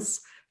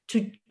forums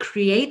to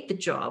create the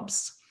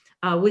jobs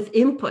with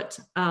input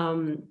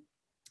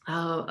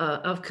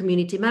of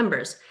community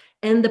members.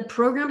 And the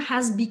program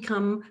has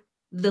become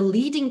the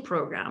leading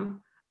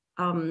program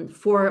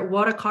for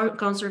water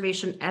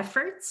conservation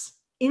efforts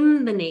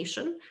in the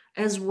nation,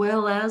 as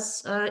well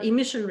as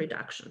emission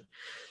reduction.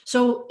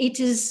 So it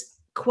is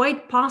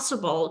quite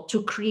possible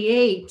to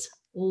create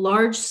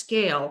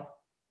large-scale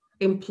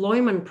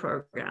employment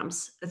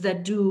programs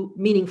that do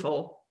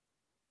meaningful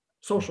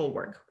social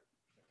work.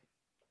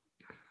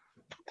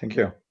 Thank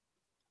you.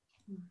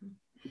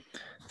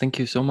 Thank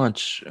you so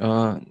much.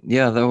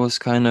 Yeah, that was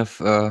kind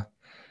of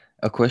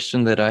a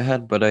question that I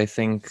had, but I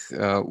think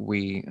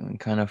we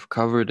kind of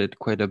covered it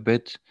quite a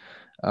bit.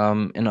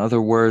 In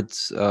other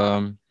words,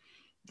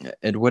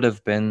 it would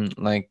have been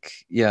like,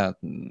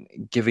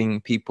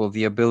 giving people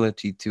the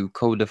ability to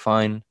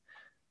co-define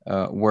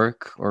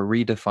work or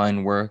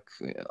redefine work,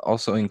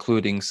 also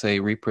including, say,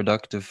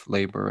 reproductive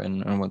labor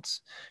and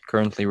what's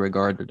currently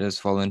regarded as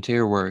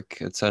volunteer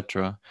work,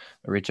 etc.,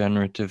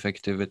 regenerative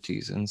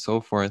activities, and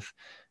so forth.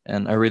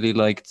 And I really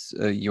liked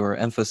your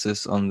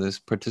emphasis on this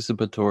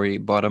participatory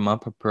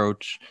bottom-up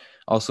approach,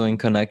 also in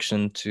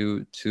connection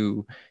to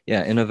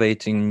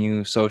innovating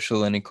new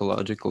social and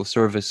ecological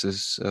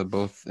services,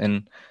 both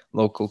in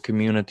local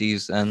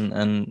communities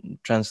and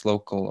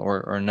translocal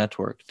or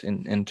networked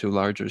into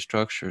larger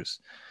structures.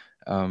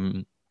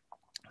 And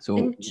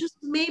just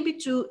maybe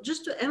to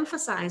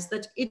emphasize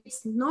that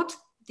it's not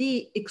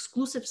the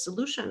exclusive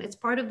solution. It's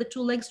part of the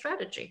two-leg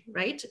strategy,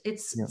 right?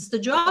 It's the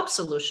job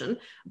solution,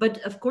 but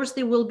of course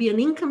there will be an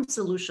income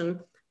solution,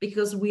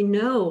 because we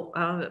know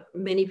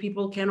many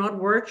people cannot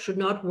work, should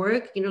not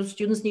work.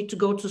 Students need to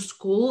go to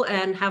school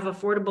and have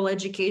affordable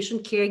education.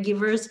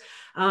 Caregivers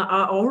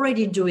are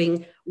already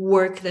doing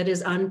work that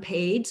is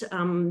unpaid.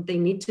 They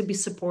need to be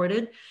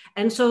supported.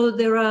 And so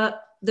there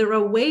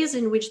are ways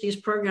in which these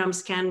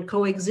programs can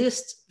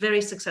coexist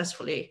very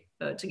successfully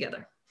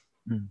together.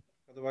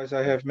 Otherwise,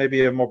 I have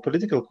maybe a more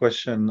political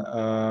question.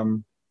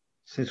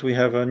 Since we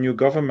have a new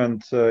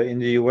government in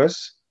the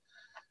US,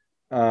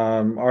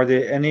 are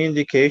there any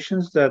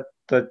indications that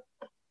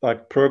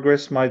like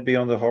progress might be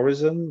on the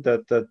horizon?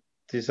 That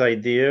this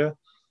idea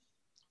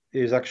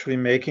is actually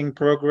making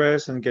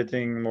progress and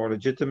getting more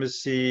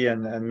legitimacy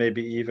and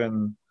maybe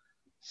even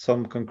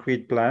some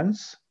concrete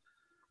plans?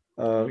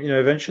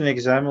 Eventually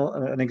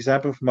an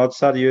example from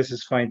outside the US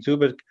is fine too,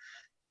 but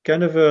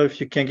kind of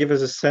if you can give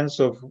us a sense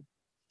of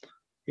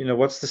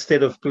what's the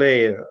state of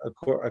play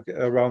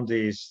around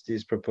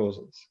these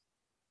proposals.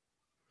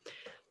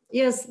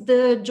 Yes,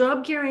 the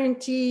job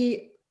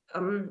guarantee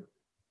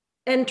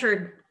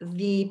entered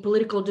the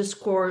political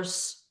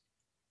discourse,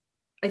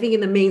 I think in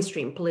the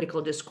mainstream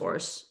political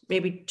discourse,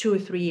 maybe 2 or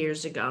 3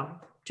 years ago.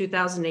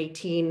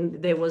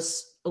 2018, there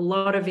was a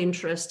lot of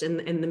interest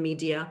in the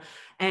media,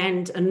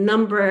 and a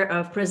number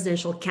of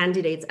presidential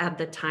candidates at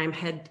the time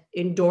had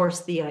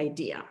endorsed the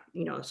idea.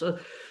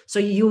 So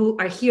you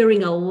are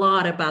hearing a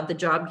lot about the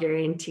job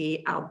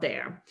guarantee out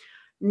there.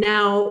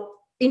 Now,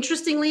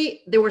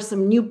 interestingly, there were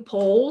some new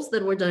polls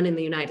that were done in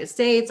the United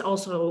States,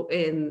 also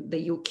in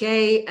the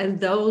UK, and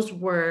those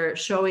were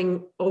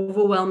showing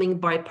overwhelming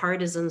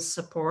bipartisan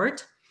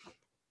support,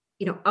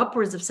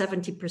 upwards of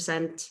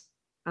 70%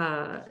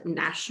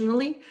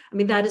 nationally. I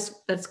mean,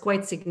 that's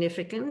quite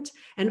significant.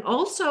 And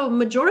also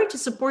majority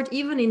support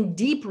even in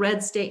deep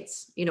red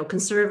states,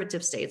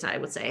 conservative states, I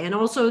would say. And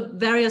also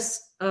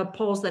various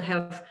polls that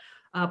have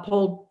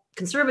polled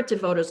conservative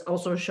voters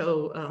also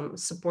show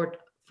support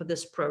for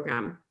this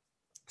program.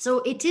 So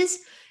it is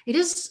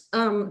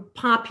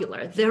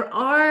popular. There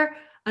are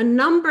a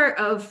number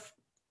of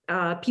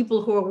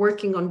people who are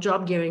working on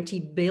job guarantee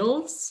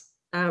bills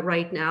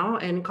right now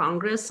in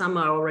Congress. Some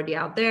are already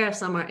out there,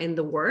 some are in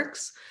the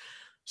works.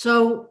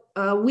 So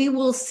we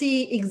will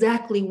see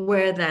exactly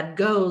where that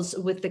goes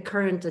with the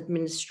current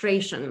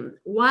administration.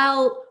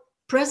 While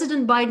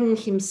President Biden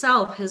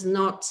himself has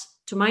not,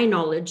 to my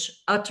knowledge,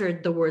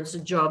 uttered the words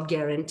job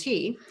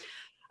guarantee,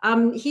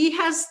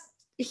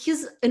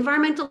 his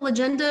environmental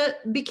agenda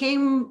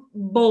became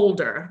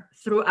bolder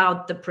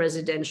throughout the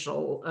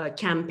presidential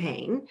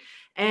campaign.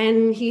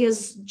 And he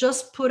has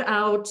just put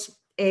out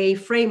a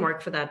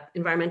framework for that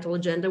environmental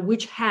agenda,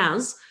 which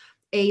has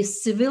a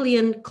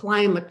civilian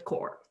climate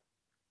corps.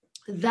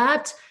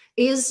 That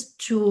is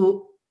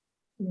to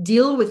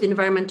deal with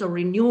environmental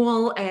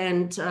renewal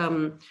and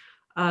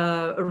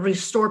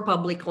restore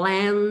public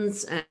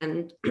lands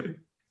and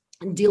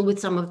deal with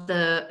some of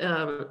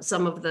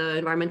the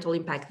environmental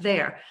impact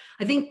there.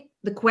 I think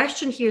the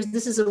question here is,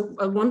 this is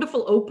a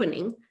wonderful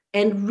opening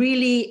and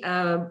really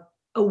a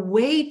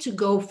way to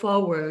go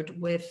forward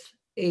with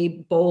a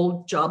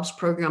bold jobs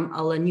program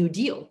a la New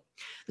Deal.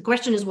 The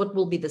question is, what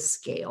will be the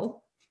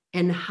scale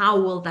and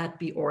how will that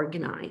be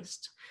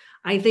organized?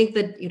 I think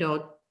that,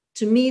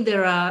 to me,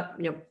 there are,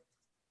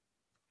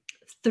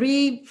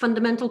 3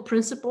 fundamental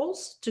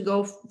principles to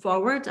go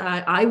forward.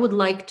 I would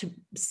like to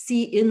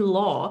see in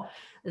law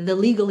the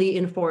legally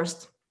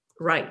enforced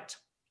right,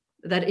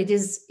 that it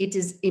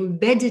is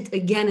embedded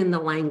again in the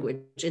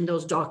language, in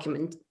those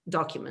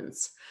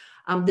documents.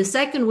 The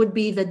second would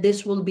be that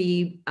this will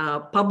be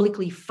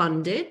publicly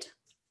funded,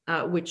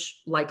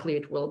 which likely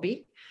it will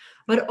be,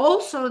 but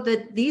also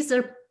that these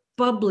are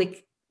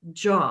public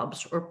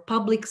jobs or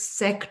public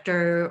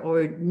sector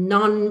or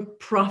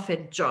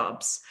non-profit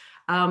jobs,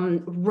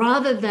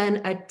 rather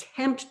than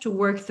attempt to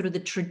work through the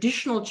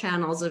traditional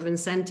channels of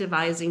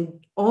incentivizing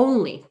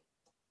only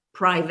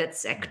private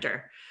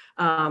sector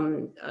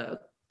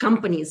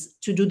companies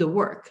to do the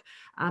work.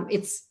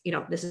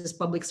 This is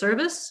public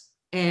service,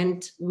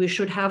 and we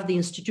should have the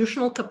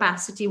institutional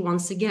capacity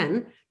once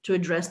again to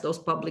address those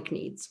public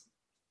needs.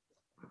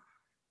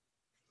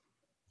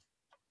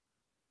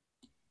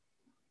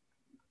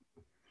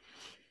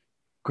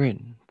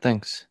 Great,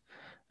 thanks.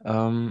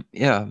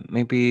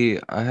 Maybe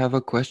I have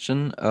a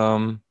question.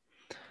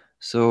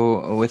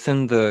 So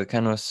within the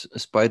kind of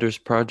Spiders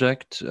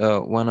project,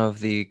 one of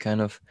the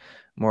kind of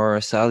more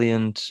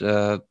salient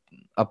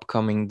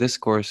upcoming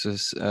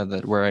discourses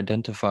that were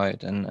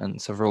identified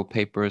and several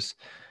papers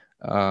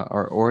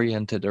are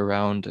oriented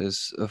around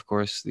is, of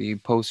course, the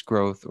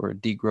post-growth or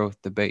degrowth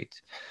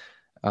debate.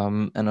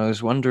 And I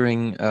was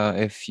wondering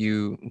if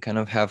you kind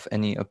of have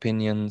any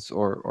opinions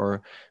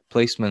or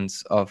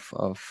placements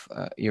of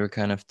your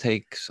kind of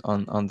takes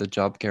on the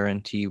job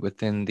guarantee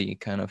within the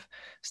kind of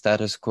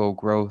status quo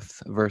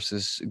growth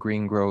versus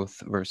green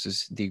growth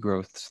versus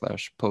degrowth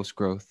 /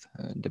 post-growth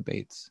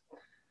debates.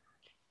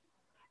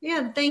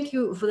 Yeah, thank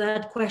you for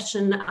that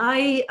question.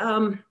 I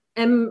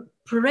am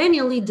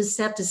perennially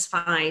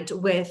dissatisfied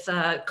with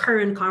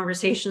current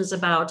conversations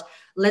about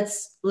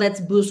let's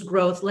boost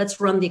growth, let's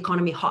run the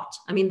economy hot.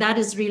 I mean, that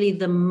is really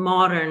the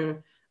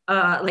modern,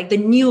 like the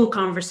new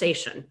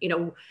conversation.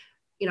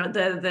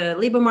 The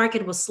labor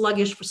market was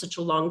sluggish for such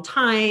a long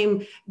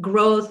time.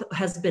 Growth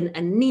has been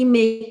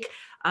anemic.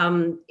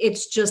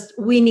 It's just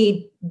we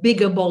need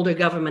bigger, bolder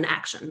government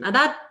action. Now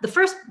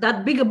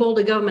that bigger,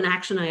 bolder government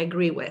action I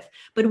agree with.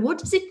 But what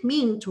does it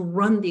mean to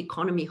run the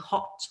economy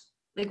hot?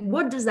 Like,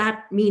 what does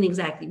that mean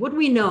exactly? What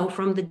we know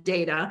from the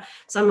data,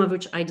 some of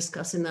which I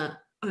discuss in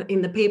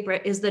the paper,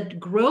 is that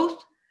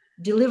growth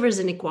delivers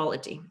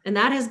inequality. And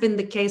that has been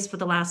the case for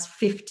the last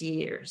 50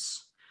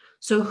 years.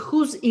 So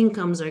whose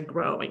incomes are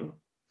growing?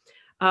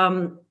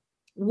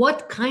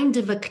 What kind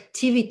of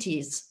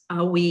activities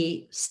are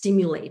we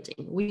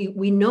stimulating?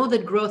 We know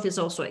that growth is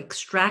also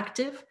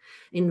extractive,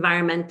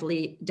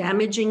 environmentally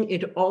damaging.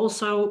 It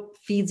also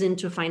feeds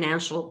into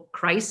financial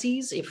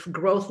crises. If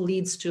growth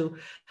leads to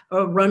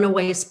a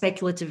runaway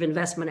speculative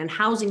investment in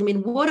housing, I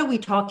mean, what are we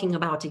talking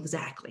about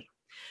exactly?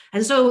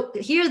 And so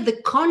here,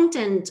 the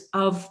content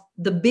of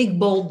the big,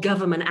 bold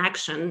government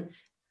action,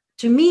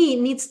 to me,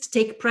 needs to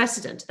take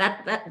precedent.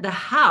 That the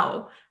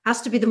how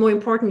has to be the more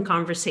important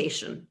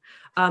conversation,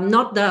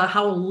 not the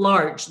how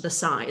large the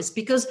size,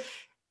 because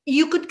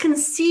you could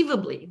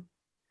conceivably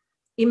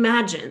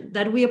imagine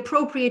that we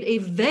appropriate a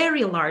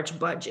very large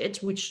budget,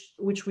 which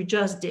we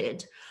just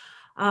did,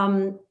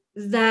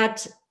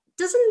 that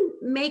doesn't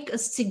make a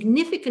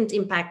significant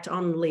impact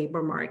on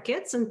labor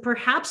markets, and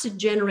perhaps it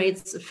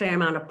generates a fair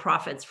amount of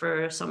profits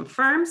for some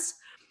firms.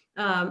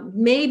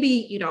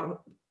 Maybe,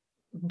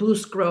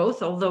 boost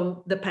growth,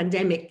 although the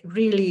pandemic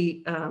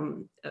really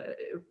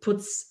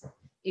puts,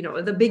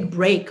 the big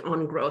brake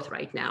on growth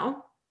right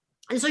now.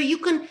 And so you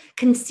can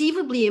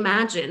conceivably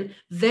imagine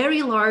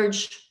very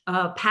large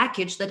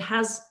package that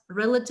has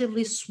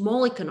relatively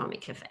small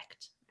economic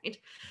effect, right?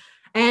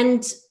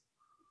 And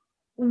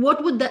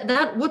what would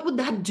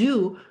that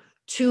do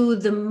to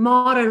the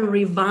modern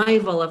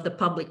revival of the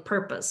public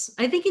purpose?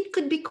 I think it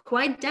could be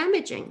quite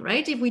damaging,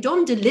 right? If we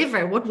don't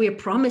deliver what we're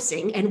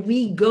promising and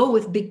we go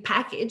with big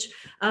package,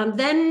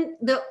 then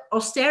the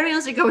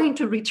Austerians are going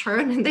to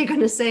return and they're going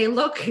to say,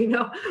 look,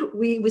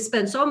 we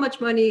spent so much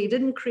money, it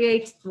didn't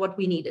create what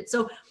we needed.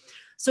 So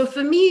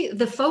for me,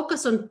 the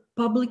focus on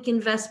public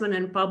investment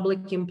and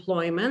public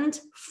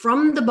employment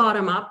from the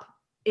bottom up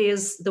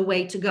is the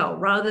way to go,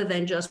 rather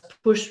than just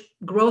push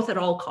growth at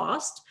all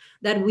costs,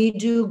 that we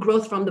do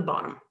growth from the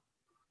bottom.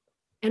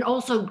 And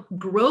also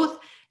growth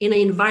in an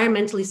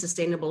environmentally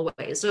sustainable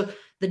way. So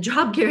the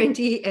job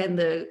guarantee and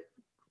the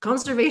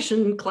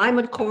conservation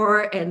climate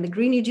core and the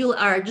Green New Deal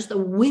are just a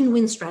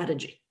win-win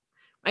strategy,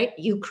 right?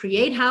 You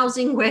create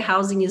housing where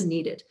housing is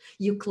needed.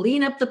 You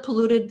clean up the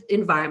polluted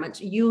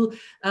environment. You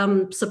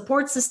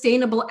support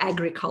sustainable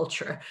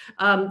agriculture.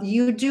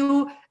 You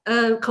do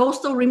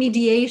coastal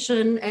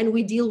remediation, and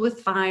we deal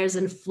with fires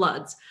and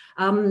floods.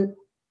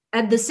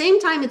 At the same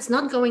time, it's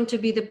not going to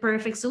be the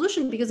perfect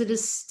solution because it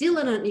is still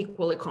an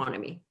unequal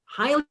economy,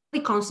 highly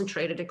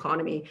concentrated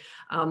economy.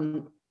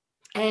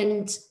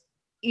 And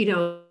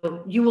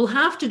you will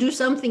have to do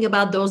something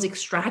about those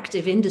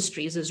extractive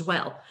industries as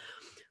well.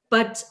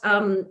 But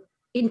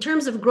in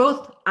terms of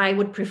growth, I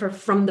would prefer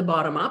from the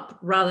bottom up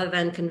rather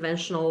than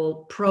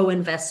conventional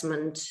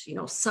pro-investment,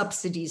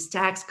 subsidies,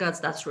 tax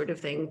cuts, that sort of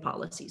thing,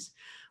 policies.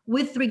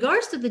 With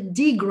regards to the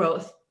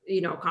degrowth,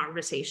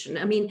 conversation,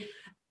 I mean,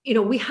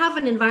 we have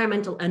an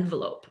environmental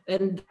envelope,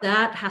 and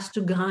that has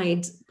to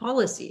guide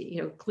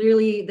policy.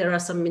 Clearly there are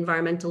some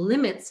environmental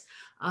limits,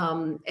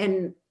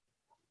 and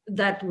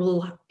that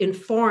will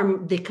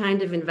inform the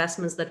kind of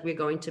investments that we're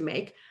going to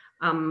make.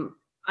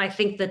 I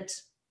think that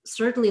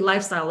certainly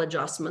lifestyle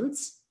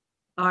adjustments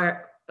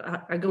are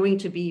going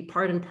to be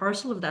part and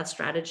parcel of that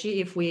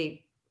strategy if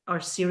we are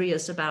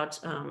serious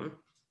about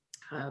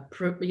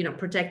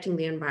protecting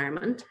the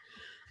environment.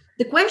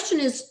 The question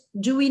is,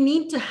 do we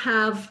need to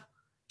have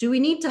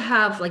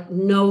like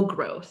no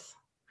growth?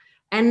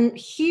 And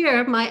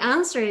here my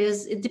answer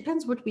is, it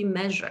depends what we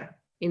measure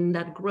in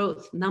that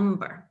growth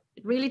number.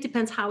 It really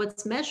depends how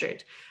it's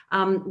measured.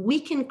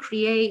 We can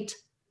create,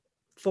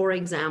 for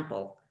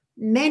example,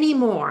 many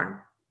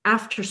more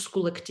after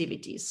school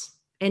activities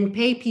and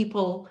pay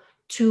people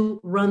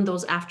to run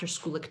those after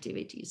school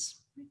activities.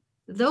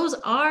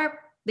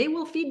 They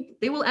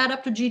will add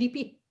up to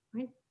GDP,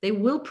 right? They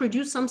will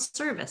produce some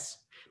service,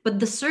 but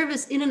the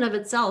service in and of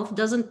itself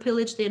doesn't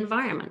pillage the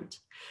environment.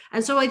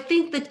 And so I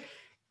think that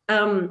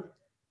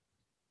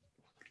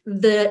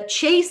the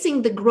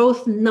chasing the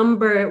growth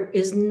number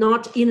is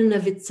not in and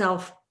of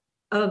itself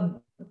a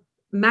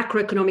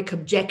macroeconomic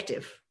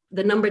objective.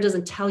 The number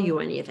doesn't tell you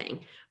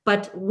anything,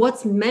 but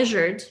what's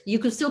measured, you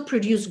could still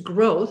produce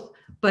growth,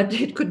 but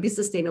it could be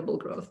sustainable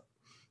growth.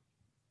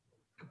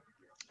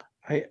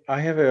 I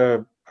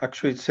have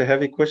actually, it's a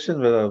heavy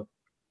question, but I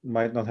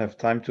might not have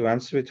time to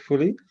answer it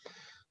fully.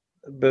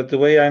 But the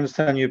way I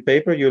understand your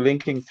paper, you're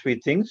linking three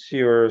things.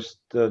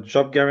 The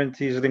job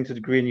guarantee is linked to the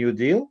Green New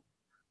Deal,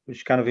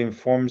 which kind of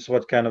informs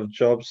what kind of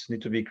jobs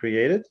need to be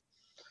created.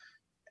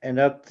 And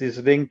that is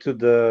linked to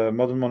the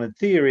modern monetary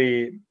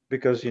theory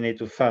because you need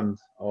to fund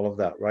all of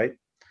that, right?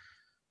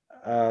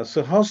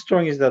 So how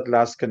strong is that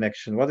last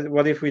connection?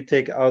 What if we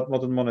take out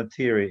modern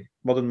monetary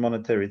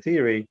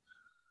theory?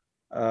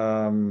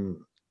 How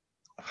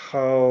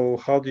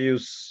do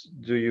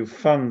you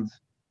fund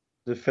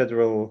the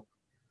federal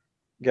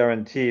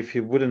guarantee if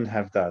you wouldn't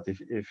have that?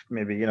 If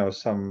maybe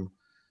some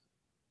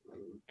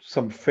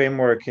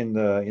framework in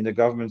the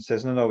government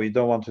says no, we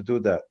don't want to do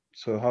that.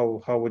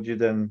 So how would you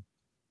then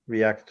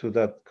react to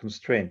that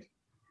constraint?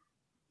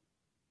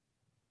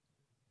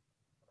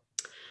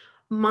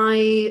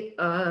 My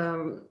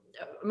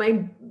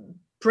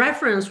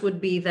preference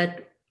would be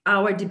that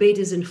our debate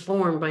is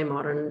informed by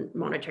modern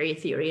monetary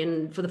theory,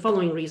 and for the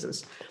following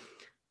reasons.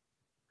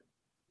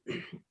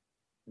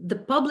 The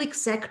public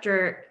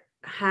sector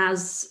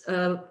has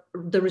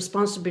the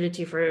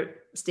responsibility for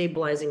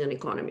stabilizing an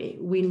economy.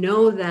 We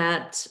know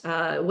that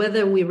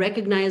whether we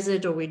recognize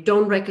it or we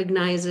don't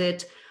recognize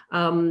it,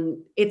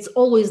 it's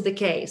always the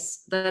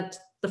case that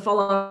the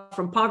fallout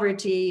from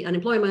poverty,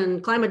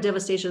 unemployment, climate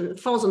devastation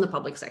falls on the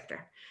public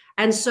sector.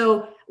 And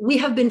so we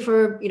have been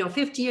for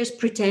 50 years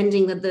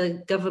pretending that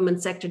the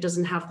government sector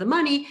doesn't have the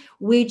money,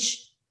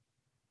 which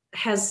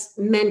has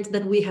meant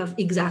that we have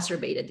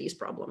exacerbated these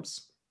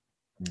problems.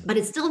 But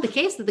it's still the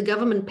case that the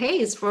government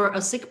pays for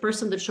a sick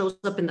person that shows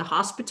up in the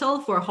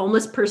hospital, for a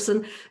homeless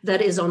person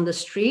that is on the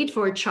street,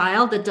 for a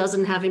child that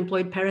doesn't have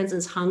employed parents and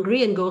is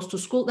hungry and goes to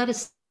school. That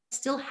is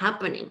still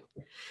happening.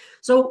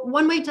 So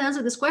one way to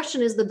answer this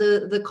question is that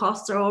the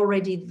costs are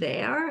already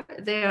there.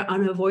 They're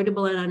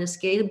unavoidable and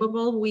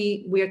unescapable.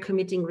 We are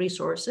committing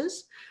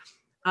resources.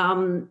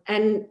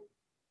 And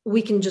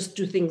we can just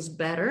do things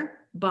better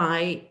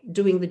by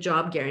doing the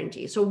job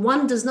guarantee. So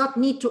one does not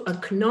need to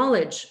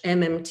acknowledge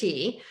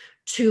MMT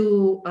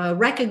to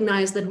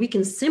recognize that we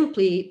can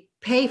simply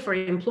pay for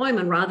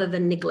employment rather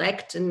than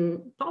neglect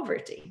and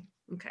poverty.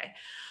 Okay.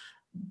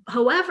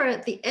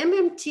 However, the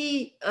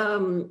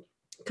MMT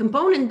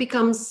component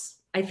becomes,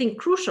 I think,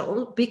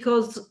 crucial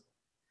because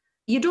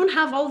you don't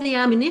have all the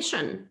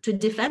ammunition to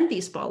defend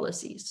these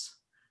policies.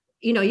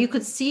 You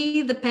could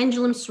see the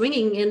pendulum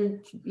swinging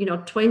in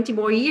 20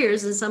 more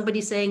years and somebody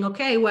saying,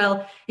 okay,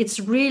 well, it's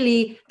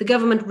really, the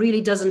government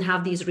really doesn't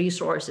have these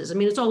resources. I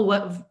mean, it's all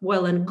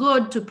well and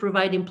good to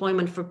provide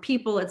employment for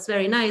people. It's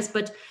very nice,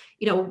 but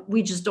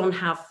we just don't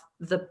have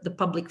the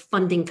public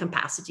funding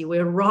capacity.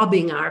 We're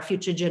robbing our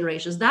future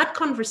generations. That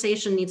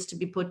conversation needs to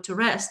be put to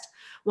rest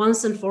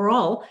once and for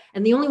all.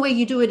 And the only way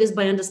you do it is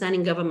by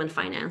understanding government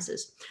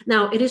finances.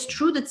 Now, it is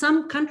true that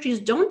some countries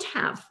don't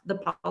have the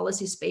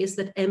policy space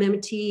that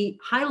MMT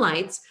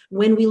highlights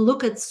when we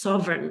look at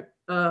sovereign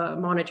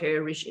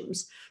monetary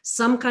regimes.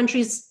 Some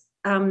countries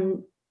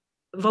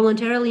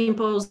voluntarily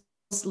impose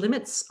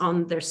limits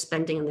on their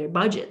spending and their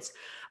budgets.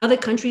 Other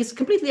countries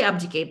completely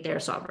abdicate their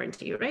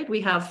sovereignty, right?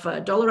 We have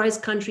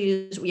dollarized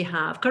countries, we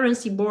have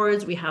currency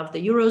boards, we have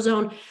the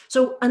Eurozone.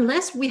 So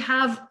unless we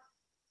have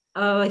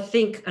I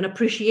think, an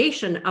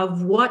appreciation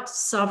of what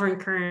sovereign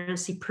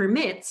currency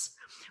permits,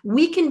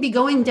 we can be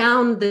going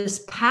down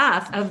this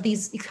path of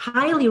these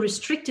highly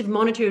restrictive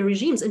monetary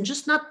regimes and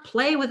just not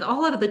play with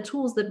all of the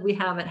tools that we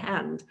have at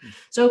hand.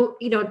 So,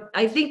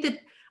 I think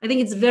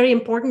it's very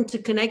important to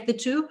connect the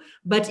two.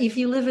 But if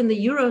you live in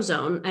the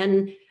Eurozone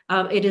and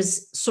it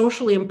is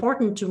socially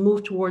important to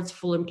move towards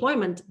full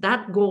employment,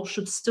 that goal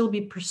should still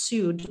be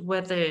pursued,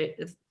 whether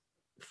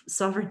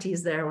sovereignty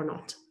is there or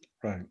not.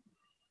 Right.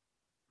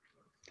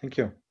 Thank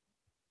you.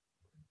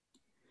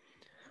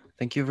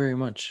 Thank you very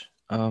much.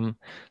 So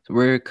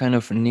we're kind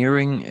of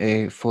nearing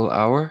a full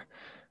hour,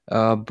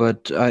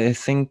 but I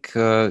think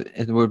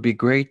it would be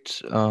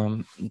great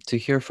to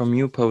hear from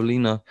you,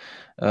 Pavlina.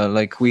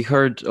 Like we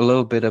heard a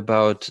little bit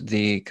about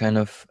the kind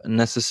of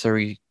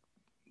necessary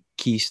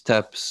key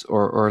steps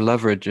or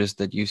leverages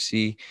that you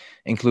see,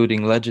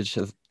 including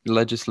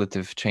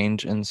legislative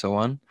change and so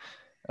on.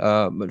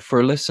 But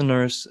for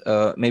listeners,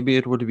 maybe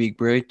it would be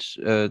great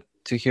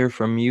to hear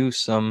from you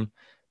some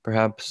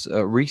perhaps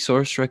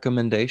resource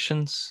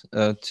recommendations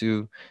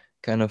to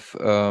kind of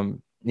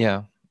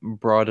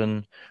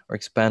broaden or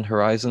expand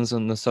horizons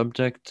on the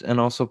subject, and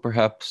also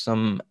perhaps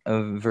some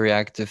very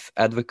active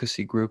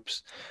advocacy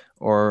groups,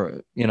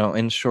 or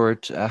in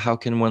short, how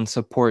can one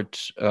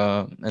support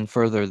and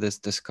further this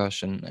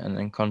discussion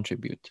and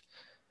contribute?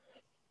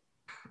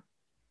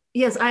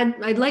 Yes,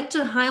 I'd like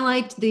to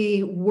highlight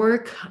the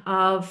work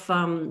of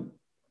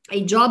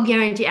a job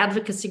guarantee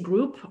advocacy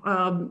group.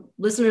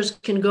 Listeners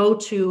can go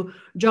to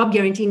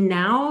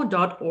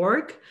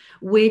jobguaranteenow.org,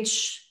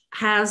 which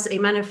has a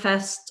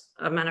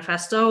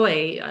manifesto,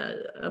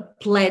 a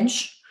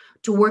pledge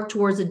to work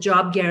towards a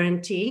job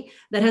guarantee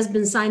that has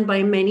been signed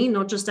by many,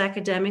 not just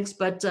academics,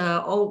 but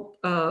all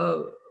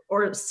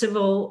or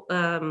civil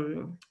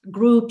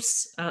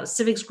groups,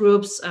 civics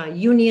groups,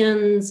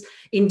 unions,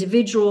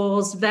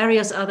 individuals,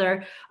 various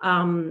other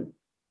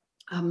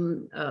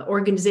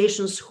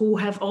organizations who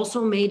have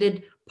also made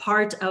it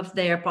part of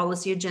their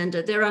policy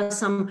agenda. There are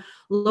some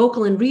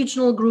local and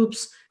regional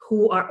groups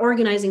who are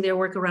organizing their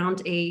work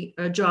around a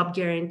job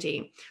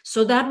guarantee.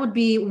 So that would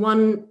be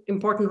one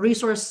important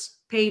resource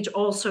page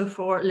also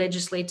for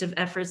legislative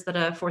efforts that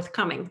are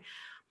forthcoming.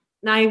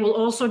 Now, I will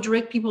also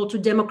direct people to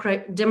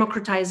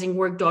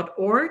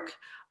democratizingwork.org,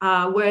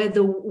 where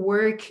the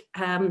work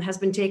has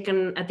been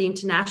taken at the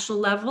international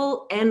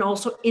level and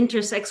also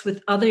intersects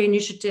with other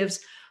initiatives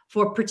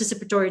for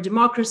participatory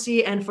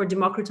democracy and for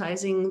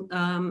democratizing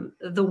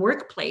the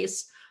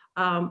workplace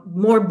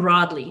more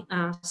broadly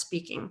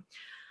speaking.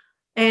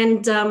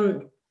 And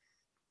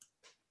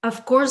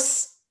of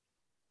course,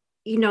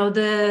 you know,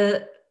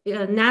 the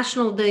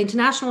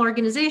international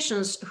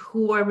organizations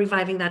who are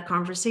reviving that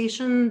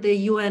conversation. The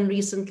UN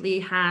recently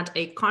had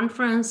a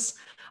conference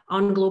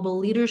on global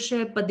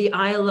leadership, but the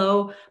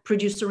ILO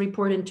produced a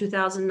report in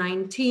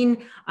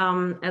 2019,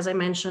 as I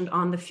mentioned,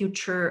 on the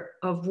future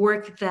of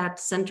work that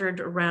centered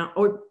around,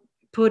 or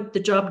put the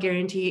job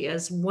guarantee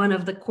as one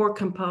of the core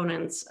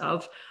components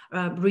of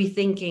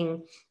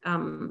rethinking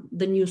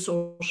the new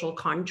social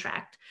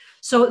contract.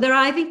 So there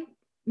are, I think,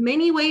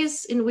 many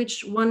ways in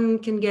which one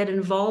can get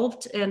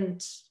involved,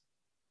 and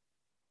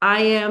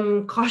I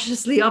am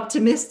cautiously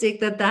optimistic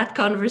that that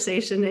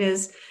conversation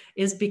is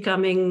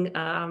becoming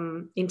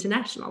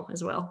international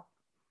as well.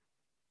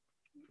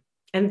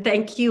 And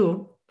thank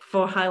you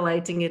for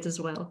highlighting it as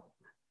well.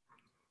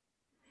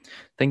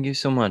 Thank you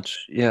so much.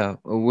 Yeah,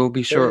 we'll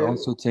be sure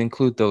also to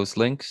include those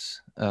links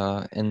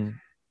in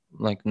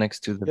like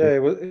next to the video.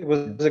 Yeah, it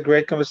was a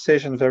great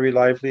conversation, very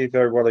lively,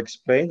 very well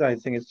explained. I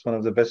think it's one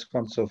of the best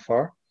ones so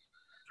far.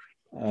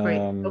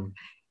 Great.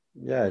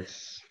 Yeah,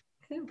 it's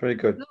pretty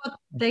good. No,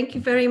 thank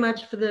you very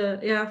much for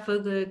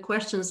the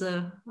questions.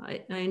 I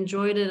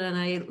enjoyed it, and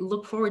I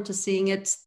look forward to seeing it